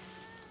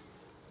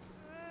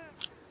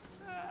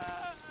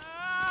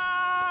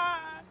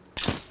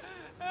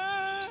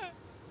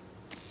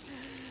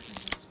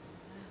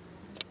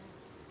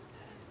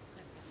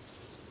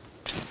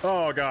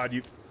 Oh God,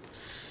 you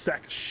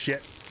sack of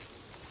shit.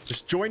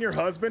 Just join your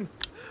husband.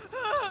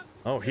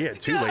 Oh, he had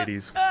two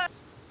ladies.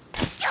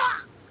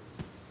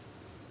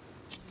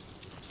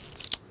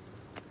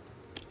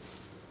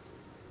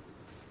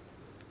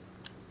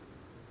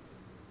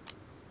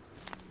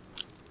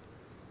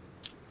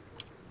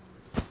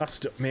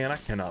 Man, I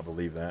cannot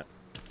believe that.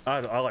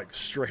 I like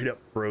straight up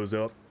froze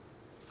up.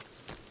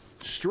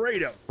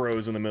 Straight up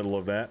froze in the middle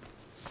of that.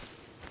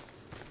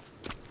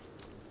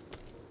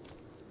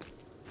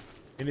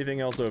 Anything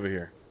else over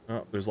here?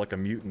 Oh, there's like a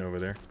mutant over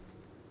there.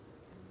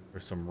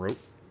 There's some rope.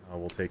 I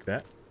will take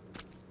that.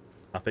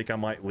 I think I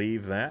might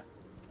leave that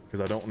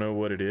because I don't know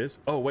what it is.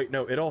 Oh, wait,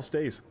 no, it all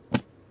stays.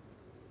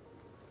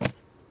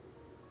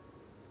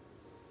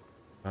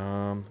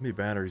 How many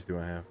batteries do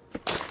I have?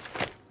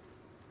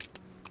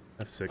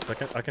 I have 6.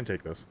 I can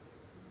take those.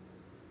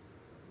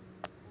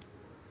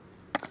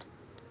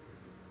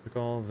 Took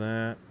all of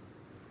that.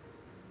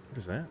 What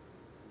is that?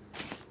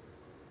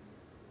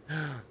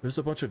 There's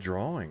a bunch of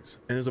drawings.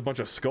 And there's a bunch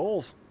of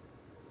skulls.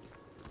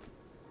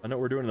 I know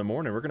what we're doing in the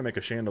morning. We're going to make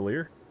a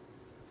chandelier.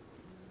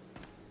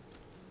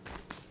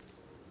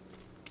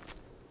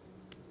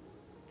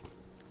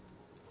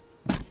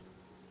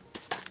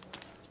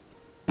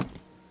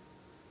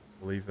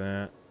 Leave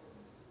that.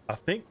 I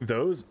think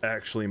those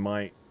actually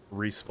might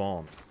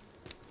respawn.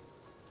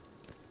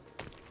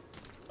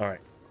 All right.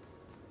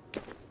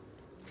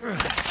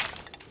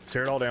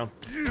 Tear it all down.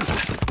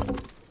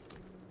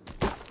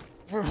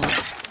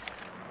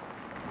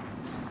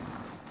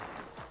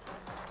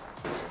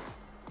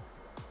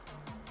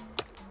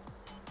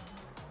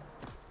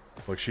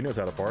 Look, she knows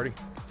how to party.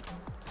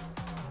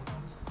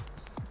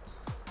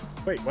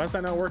 Wait, why is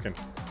that not working?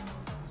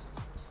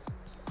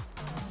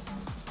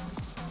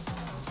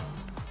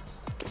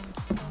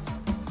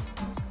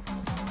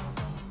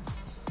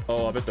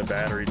 Oh, I bet the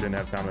batteries didn't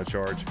have time to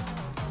charge.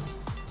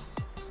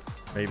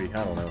 Maybe,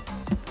 I don't know.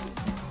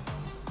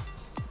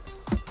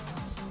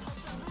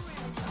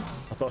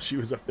 I thought she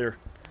was up there.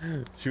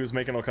 She was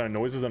making all kind of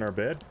noises in our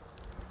bed.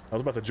 I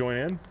was about to join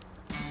in.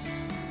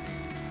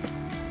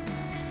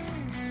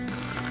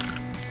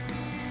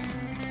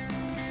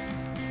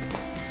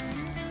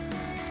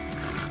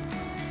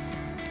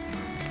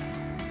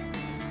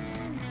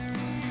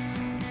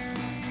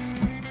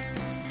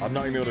 I'm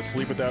not gonna be able to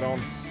sleep with that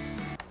on.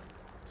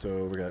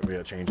 So we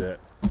gotta change that.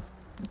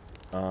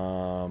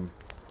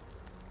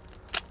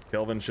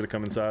 Kelvin should have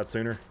come inside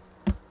sooner.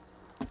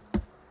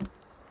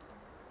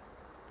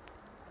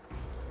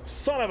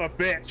 Son of a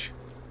bitch!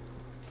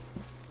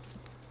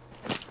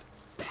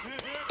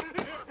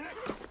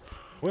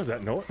 What is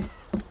that note?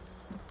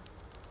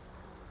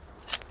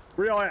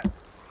 Where y'all at?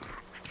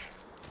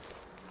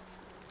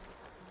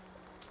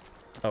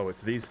 Oh,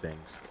 it's these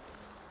things.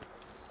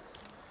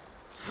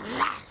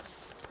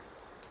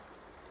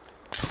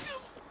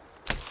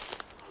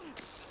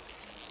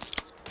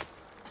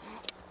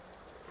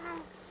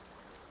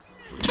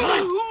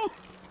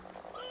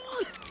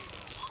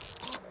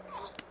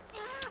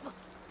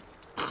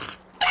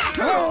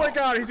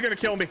 God, he's gonna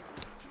kill me.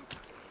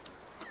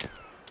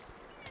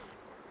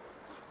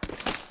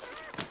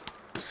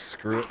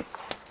 Screw it.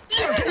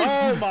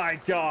 Oh my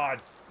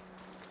God.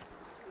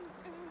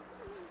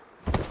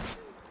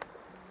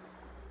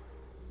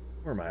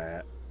 Where am I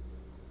at?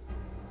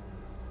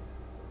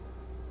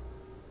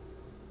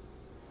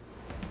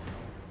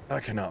 I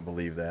cannot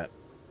believe that.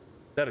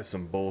 That is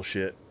some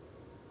bullshit.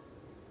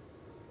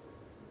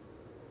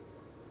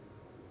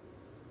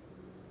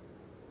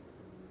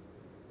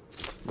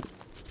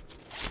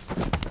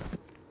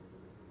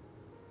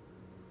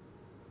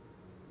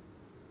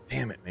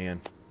 Damn it, man.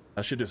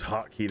 I should just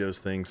hotkey those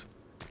things.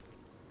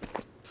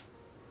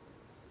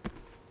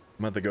 I'm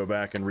gonna have to go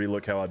back and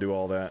relook how I do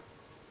all that.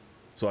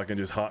 So I can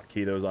just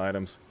hotkey those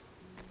items.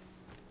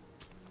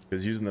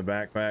 Because using the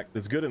backpack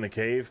is good in the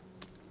cave.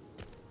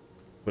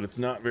 But it's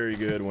not very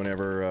good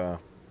whenever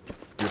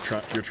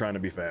you're trying to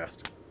be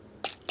fast.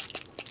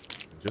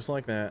 And just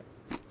like that.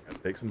 Gotta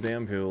take some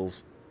damn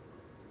pills.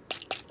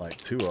 Like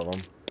 2 of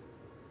them.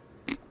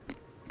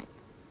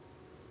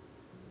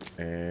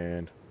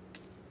 And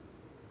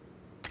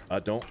I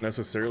don't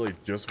necessarily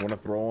just want to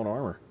throw on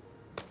armor.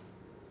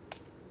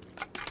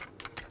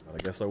 But I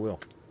guess I will.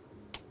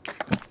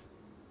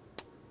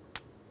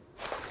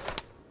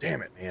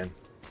 Damn it, man.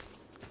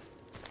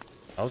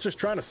 I was just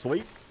trying to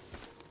sleep.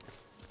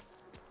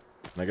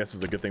 And I guess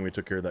it's a good thing we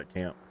took care of that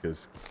camp,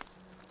 because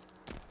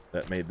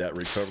that made that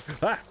recover.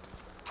 Ah!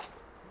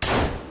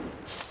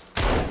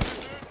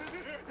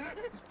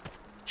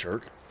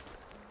 Jerk.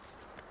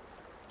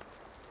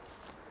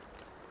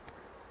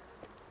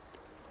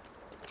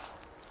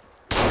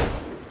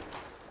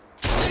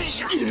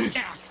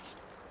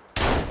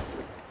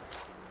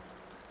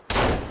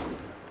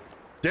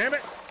 Damn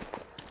it!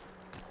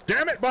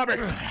 Damn it, Bobby!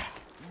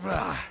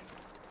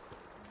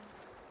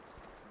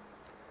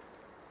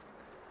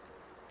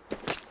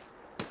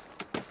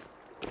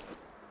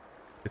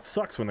 It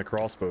sucks when the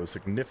crossbow is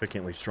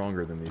significantly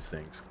stronger than these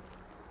things.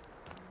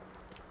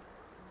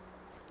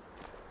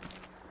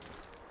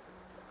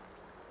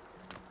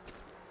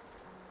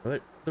 They're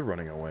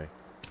running away.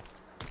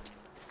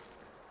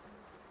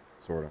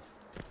 Sort of.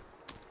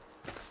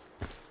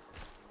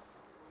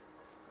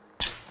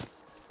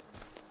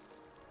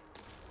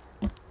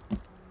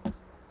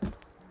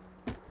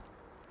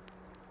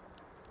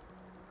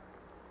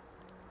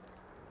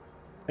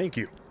 Thank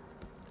you.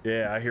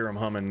 Yeah, I hear them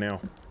humming now.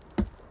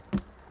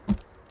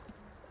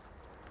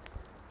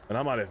 And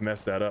I might have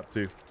messed that up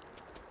too.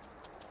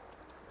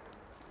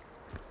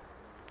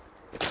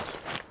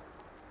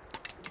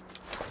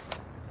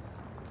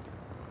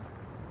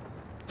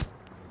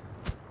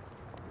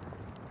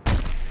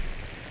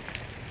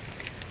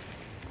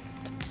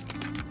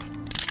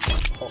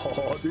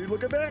 Oh, dude,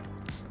 look at that.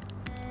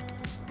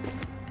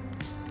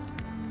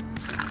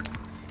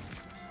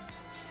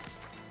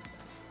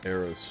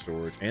 Arrow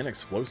storage and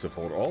explosive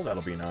holder. Oh,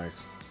 that'll be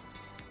nice.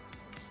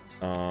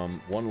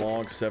 1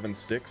 log, 7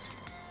 sticks.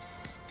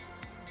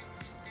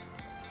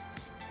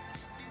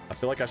 I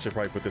feel like I should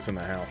probably put this in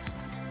the house.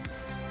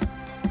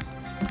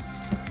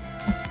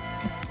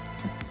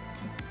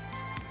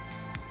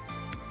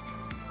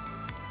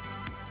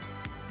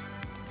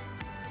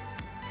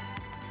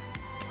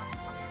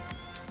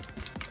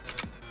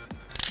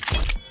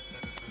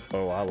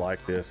 Oh, I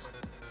like this.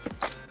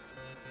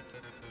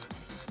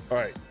 All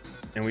right,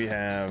 and we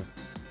have...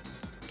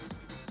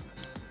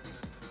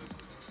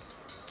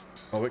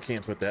 Oh, it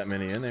can't put that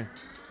many in there.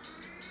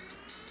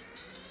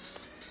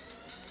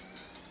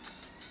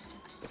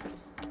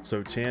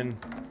 So 10.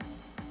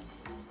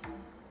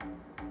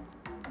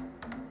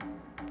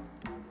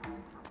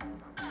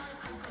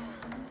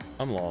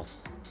 I'm lost.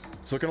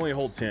 So it can only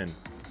hold 10.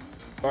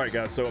 All right,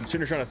 guys, so I'm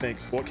sitting here trying to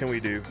think, what can we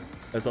do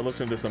as I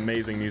listen to this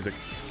amazing music?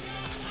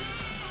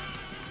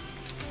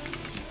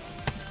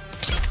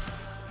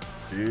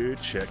 Dude,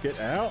 check it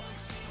out.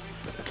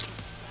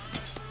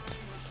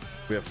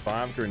 We have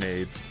 5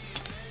 grenades.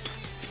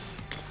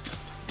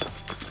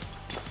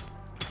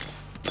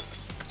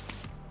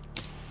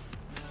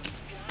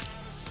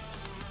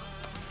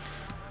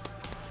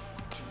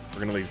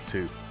 We're gonna leave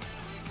 2.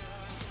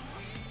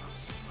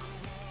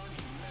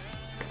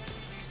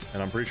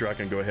 And I'm pretty sure I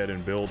can go ahead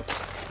and build.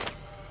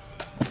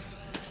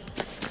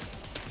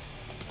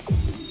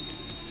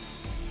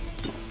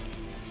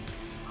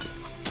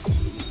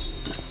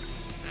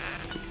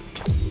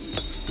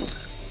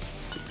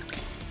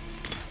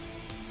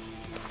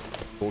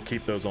 We'll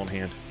keep those on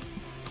hand.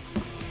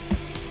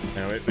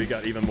 Now we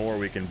got even more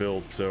we can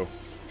build, so.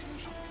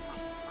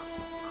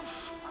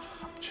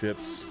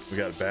 Chips, we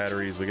got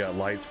batteries, we got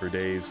lights for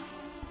days.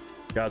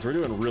 Guys, we're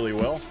doing really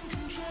well.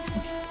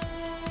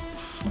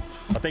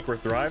 I think we're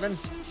thriving.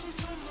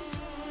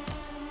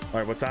 All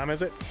right, what time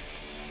is it?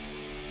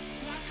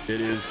 It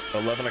is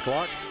 11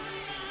 o'clock,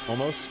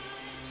 almost.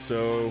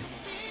 So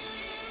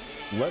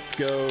let's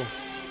go.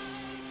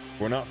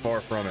 We're not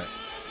far from it.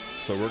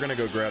 So we're gonna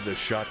go grab this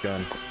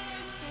shotgun.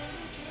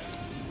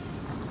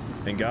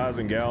 And guys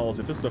and gals,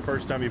 if this is the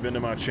first time you've been to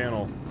my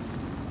channel,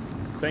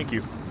 thank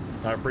you.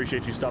 I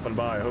appreciate you stopping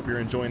by. I hope you're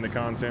enjoying the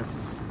content.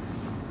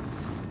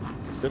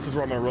 This is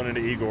where I'm gonna run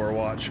into Igor,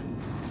 watch.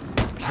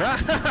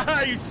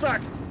 You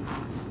suck!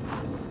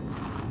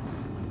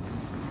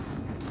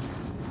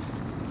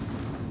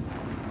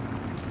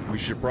 We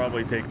should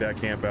probably take that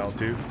camp out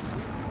too.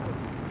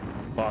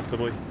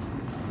 Possibly.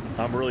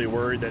 I'm really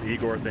worried that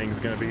Igor thing's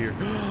gonna be here.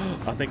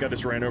 I think I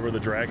just ran over the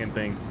dragon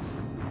thing.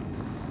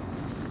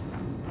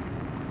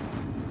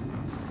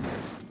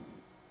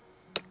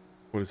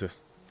 What is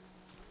this?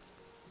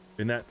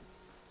 Isn't that...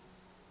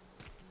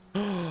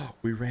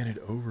 We ran it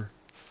over.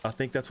 I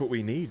think that's what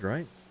we need,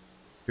 right?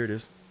 Here it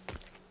is.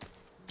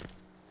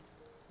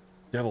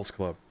 Devil's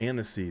Club and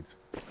the seeds.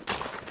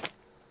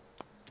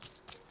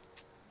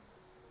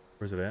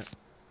 Where's it at?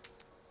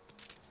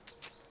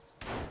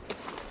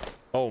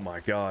 Oh my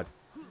god.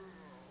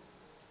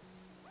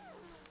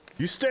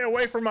 You stay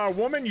away from my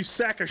woman, you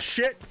sack of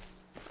shit!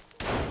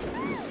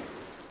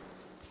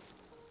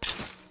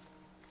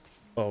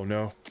 Oh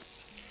no.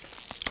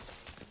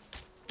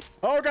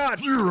 Oh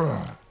god!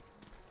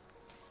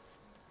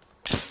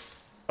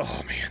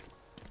 Oh man.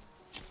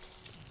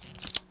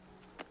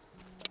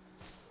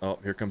 Oh,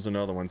 here comes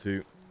another one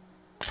too.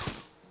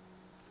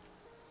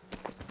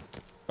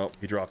 Oh,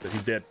 he dropped it.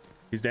 He's dead.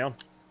 He's down.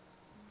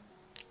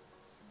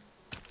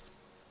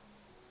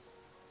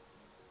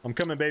 I'm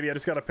coming, baby. I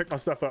just gotta pick my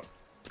stuff up.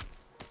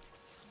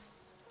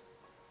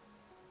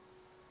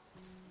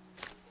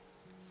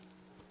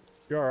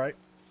 You're alright.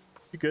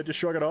 You good? Just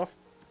shrug it off.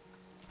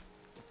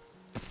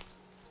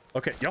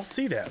 Okay, y'all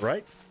see that,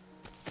 right?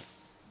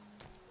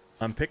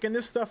 I'm picking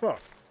this stuff up.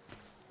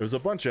 There's a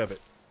bunch of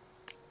it.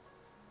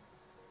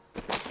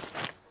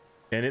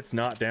 And it's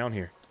not down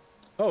here.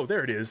 Oh,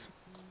 there it is.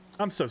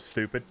 I'm so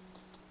stupid.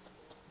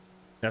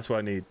 That's what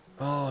I need.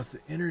 Oh, it's the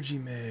energy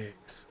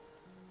mix.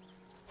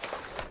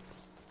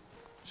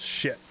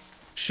 Shit.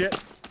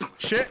 Shit.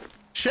 Shit.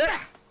 Shit!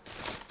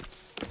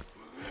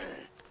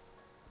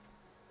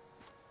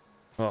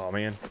 Oh,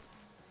 man.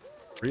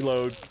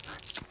 Reload.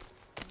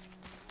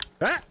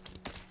 Ah!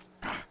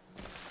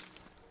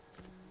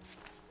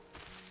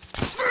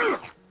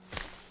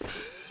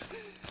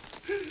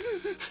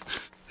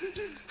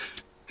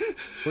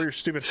 Where are your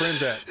stupid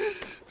friends at?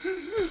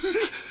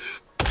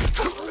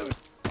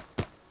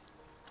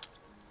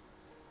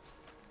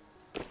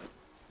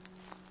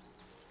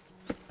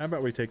 How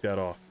about we take that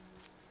off?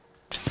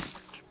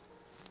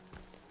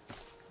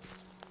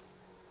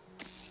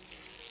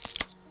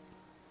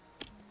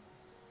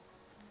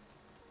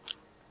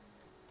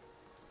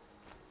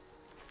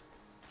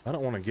 I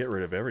don't want to get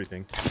rid of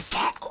everything.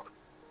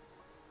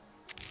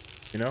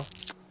 You know?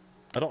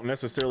 I don't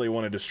necessarily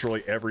want to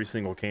destroy every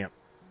single camp.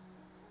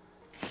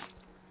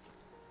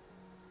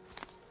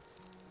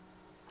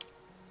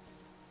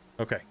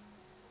 Okay.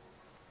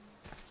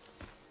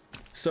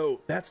 So,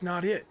 that's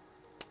not it.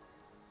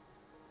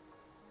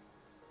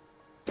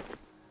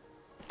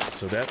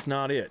 So that's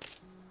not it.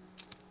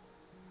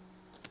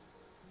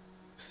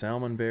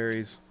 Salmon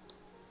berries.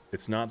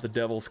 It's not the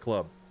Devil's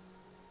Club.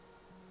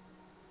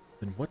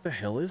 Then what the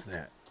hell is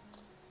that?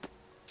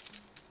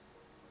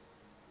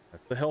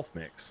 That's the health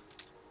mix.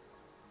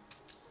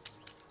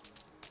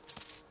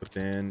 But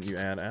then you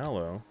add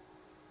aloe.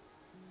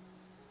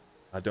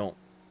 I don't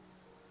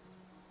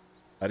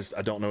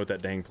know what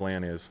that dang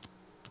plan is.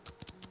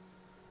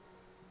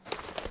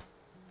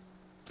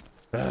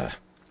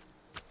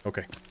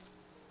 Okay.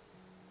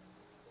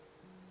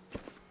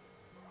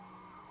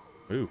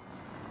 Ooh.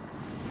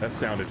 That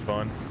sounded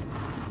fun.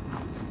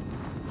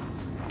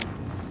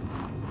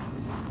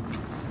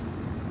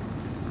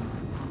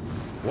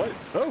 What?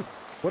 Oh!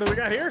 What do we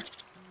got here?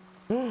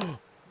 I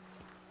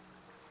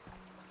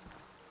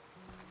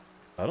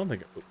don't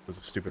think it was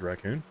a stupid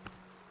raccoon.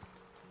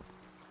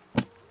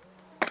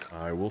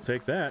 I will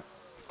take that.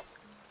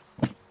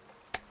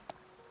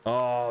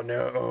 Oh,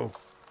 no.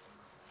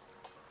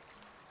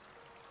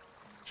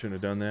 Shouldn't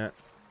have done that.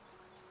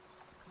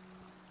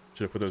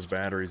 Should have put those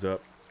batteries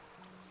up.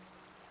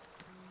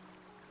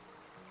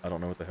 I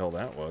don't know what the hell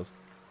that was.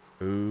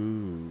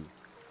 Ooh.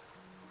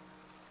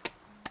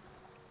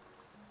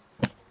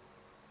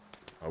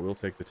 I will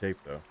take the tape,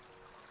 though.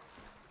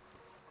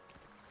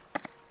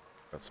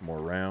 Got some more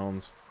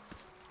rounds.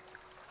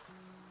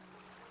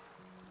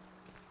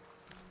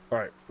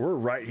 Alright, we're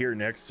right here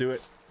next to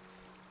it.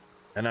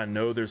 And I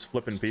know there's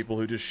flipping people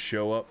who just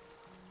show up.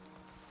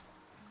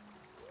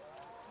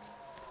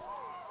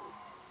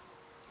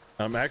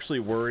 I'm actually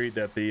worried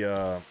that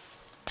the,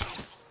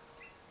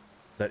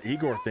 that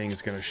Igor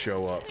thing's gonna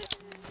show up.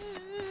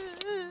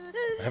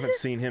 I haven't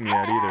seen him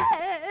yet either.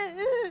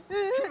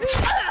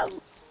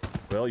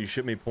 Well, you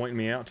shouldn't be pointing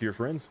me out to your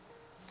friends.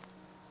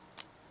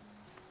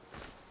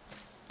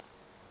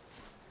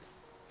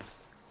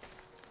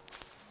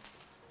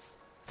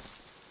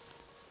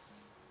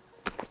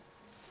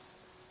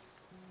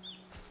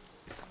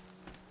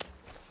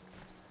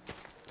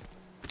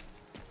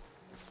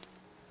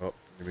 Oh,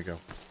 here we go.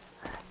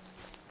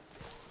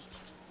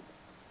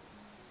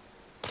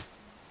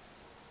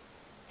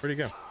 Where'd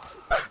he go?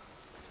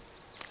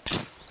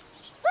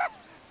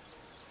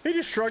 He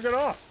just shrugged it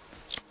off.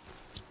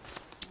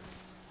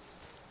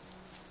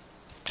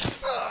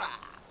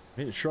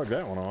 He didn't shrug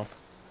that one off.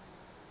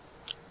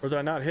 Or did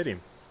I not hit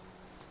him?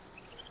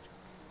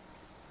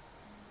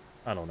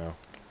 I don't know.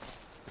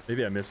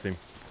 Maybe I missed him.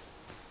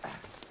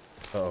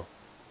 Uh-oh.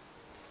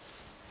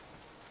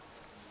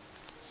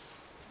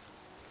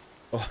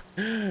 Oh,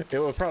 it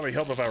would probably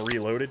help if I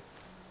reloaded.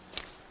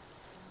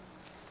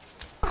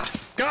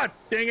 God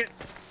dang it!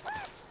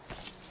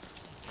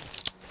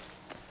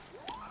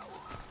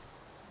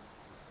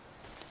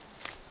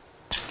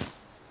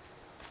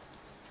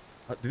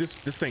 Dude,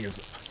 this thing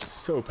is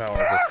so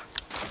powerful.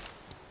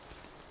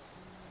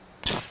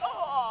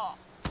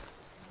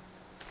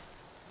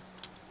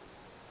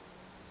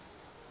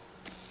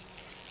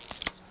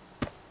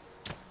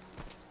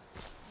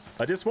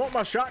 I just want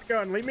my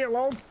shotgun. Leave me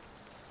alone.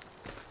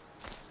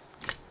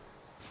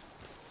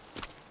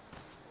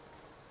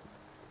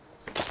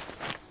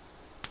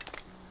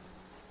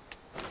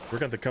 We're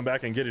going to come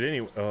back and get it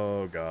anyway.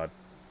 Oh, God.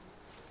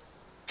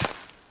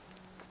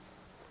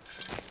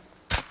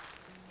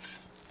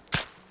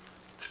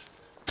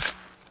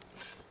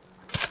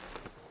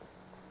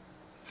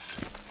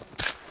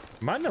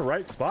 Am I in the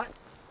right spot?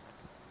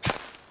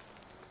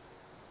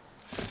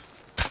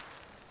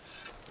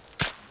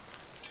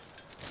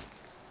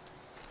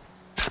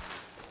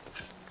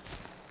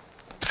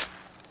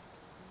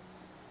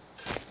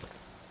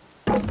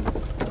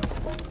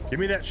 Give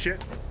me that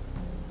shit.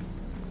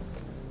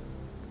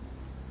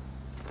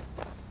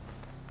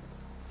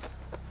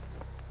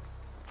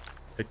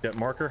 Take that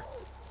marker.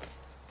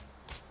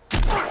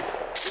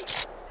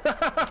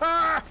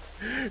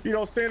 You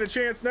don't stand a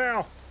chance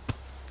now.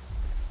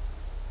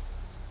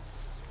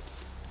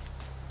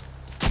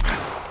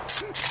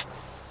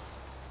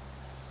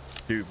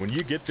 Dude, when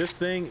you get this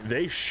thing,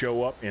 they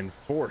show up in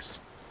force.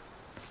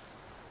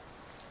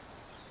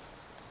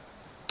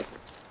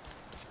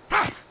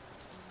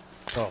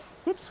 Oh,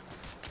 whoops.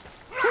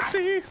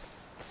 Whoopsie.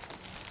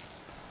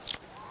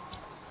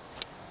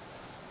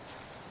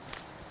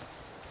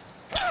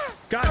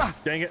 God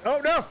dang it. Oh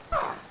no!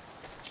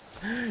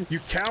 You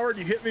coward,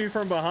 you hit me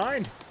from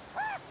behind.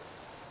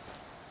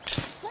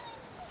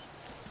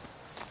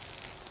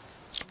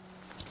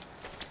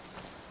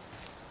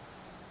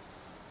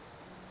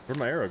 Where'd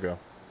my arrow go?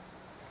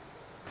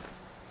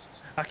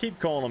 I keep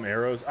calling them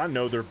arrows. I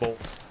know they're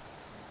bolts.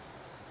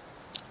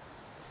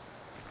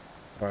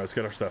 All right, let's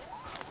get our stuff.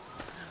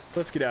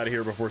 Let's get out of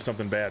here before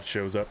something bad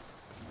shows up.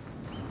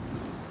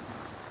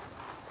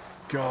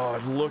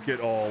 God, look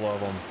at all of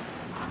them.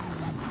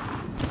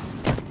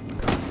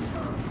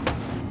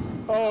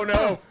 Oh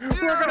no,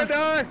 we're gonna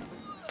die.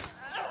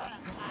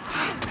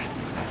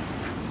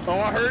 Oh,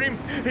 I heard him.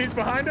 He's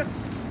behind us.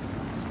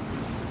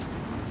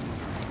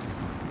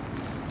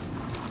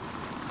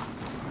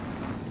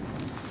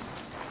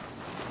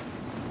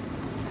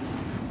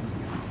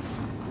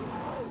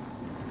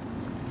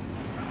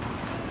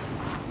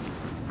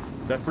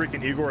 That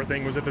freaking Igor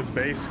thing was at this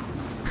base.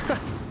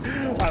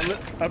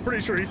 I'm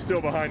pretty sure he's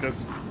still behind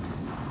us.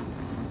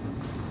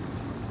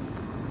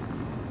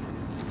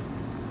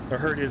 I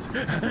heard his.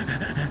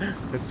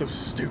 That's so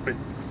stupid.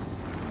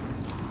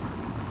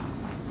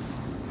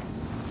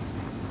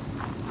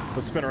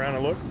 Let's spin around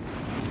and look.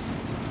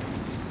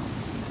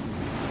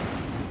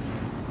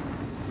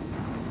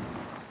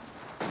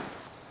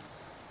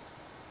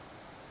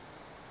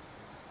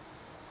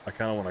 I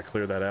kind of want to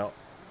clear that out.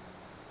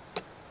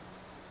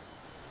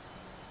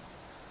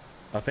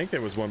 I think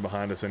there was one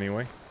behind us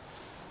anyway.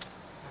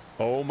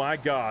 Oh my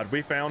God,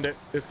 we found it.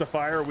 It's the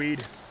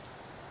fireweed.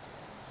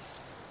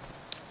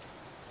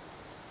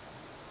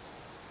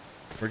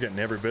 We're getting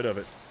every bit of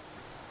it.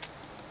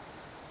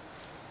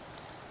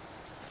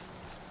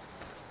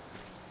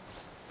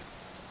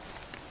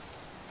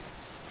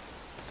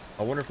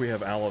 I wonder if we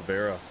have aloe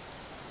vera.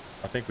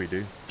 I think we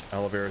do.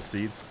 Aloe vera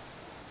seeds.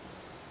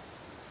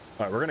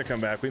 All right, we're gonna come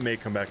back. We may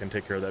come back and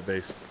take care of that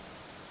base.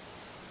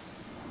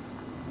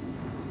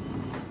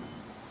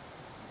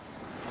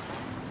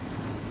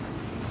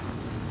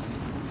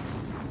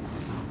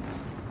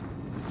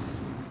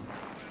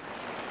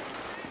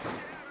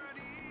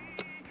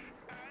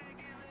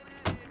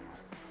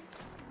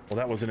 Well,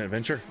 that was an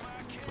adventure.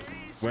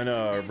 When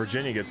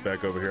Virginia gets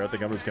back over here, I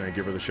think I'm just gonna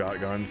give her the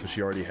shotgun so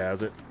she already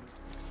has it.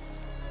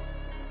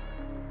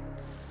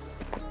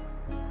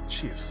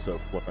 She is so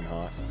flippin'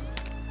 hot.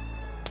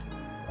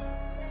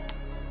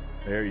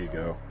 There you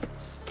go.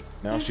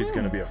 Now she's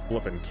gonna be a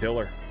flippin'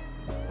 killer.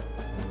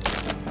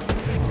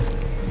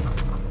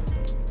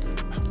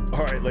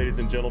 All right, ladies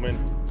and gentlemen,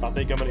 I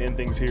think I'm gonna end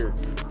things here.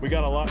 We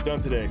got a lot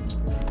done today.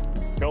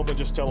 Kelvin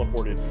just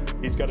teleported.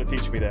 He's got to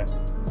teach me that.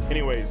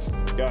 Anyways,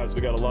 guys,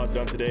 we got a lot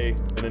done today.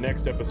 In the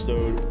next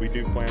episode, we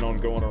do plan on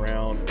going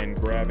around and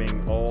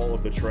grabbing all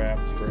of the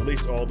traps, or at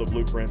least all the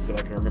blueprints that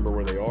I can remember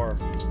where they are.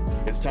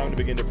 It's time to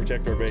begin to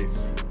protect our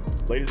base.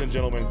 Ladies and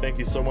gentlemen, thank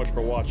you so much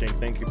for watching.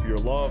 Thank you for your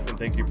love and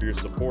thank you for your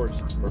support.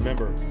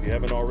 Remember, if you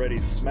haven't already,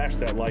 smash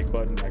that like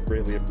button. I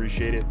greatly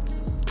appreciate it.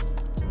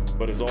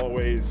 But as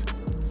always,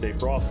 stay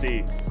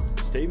frosty,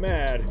 stay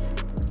mad,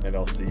 and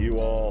I'll see you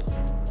all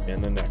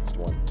in the next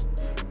one.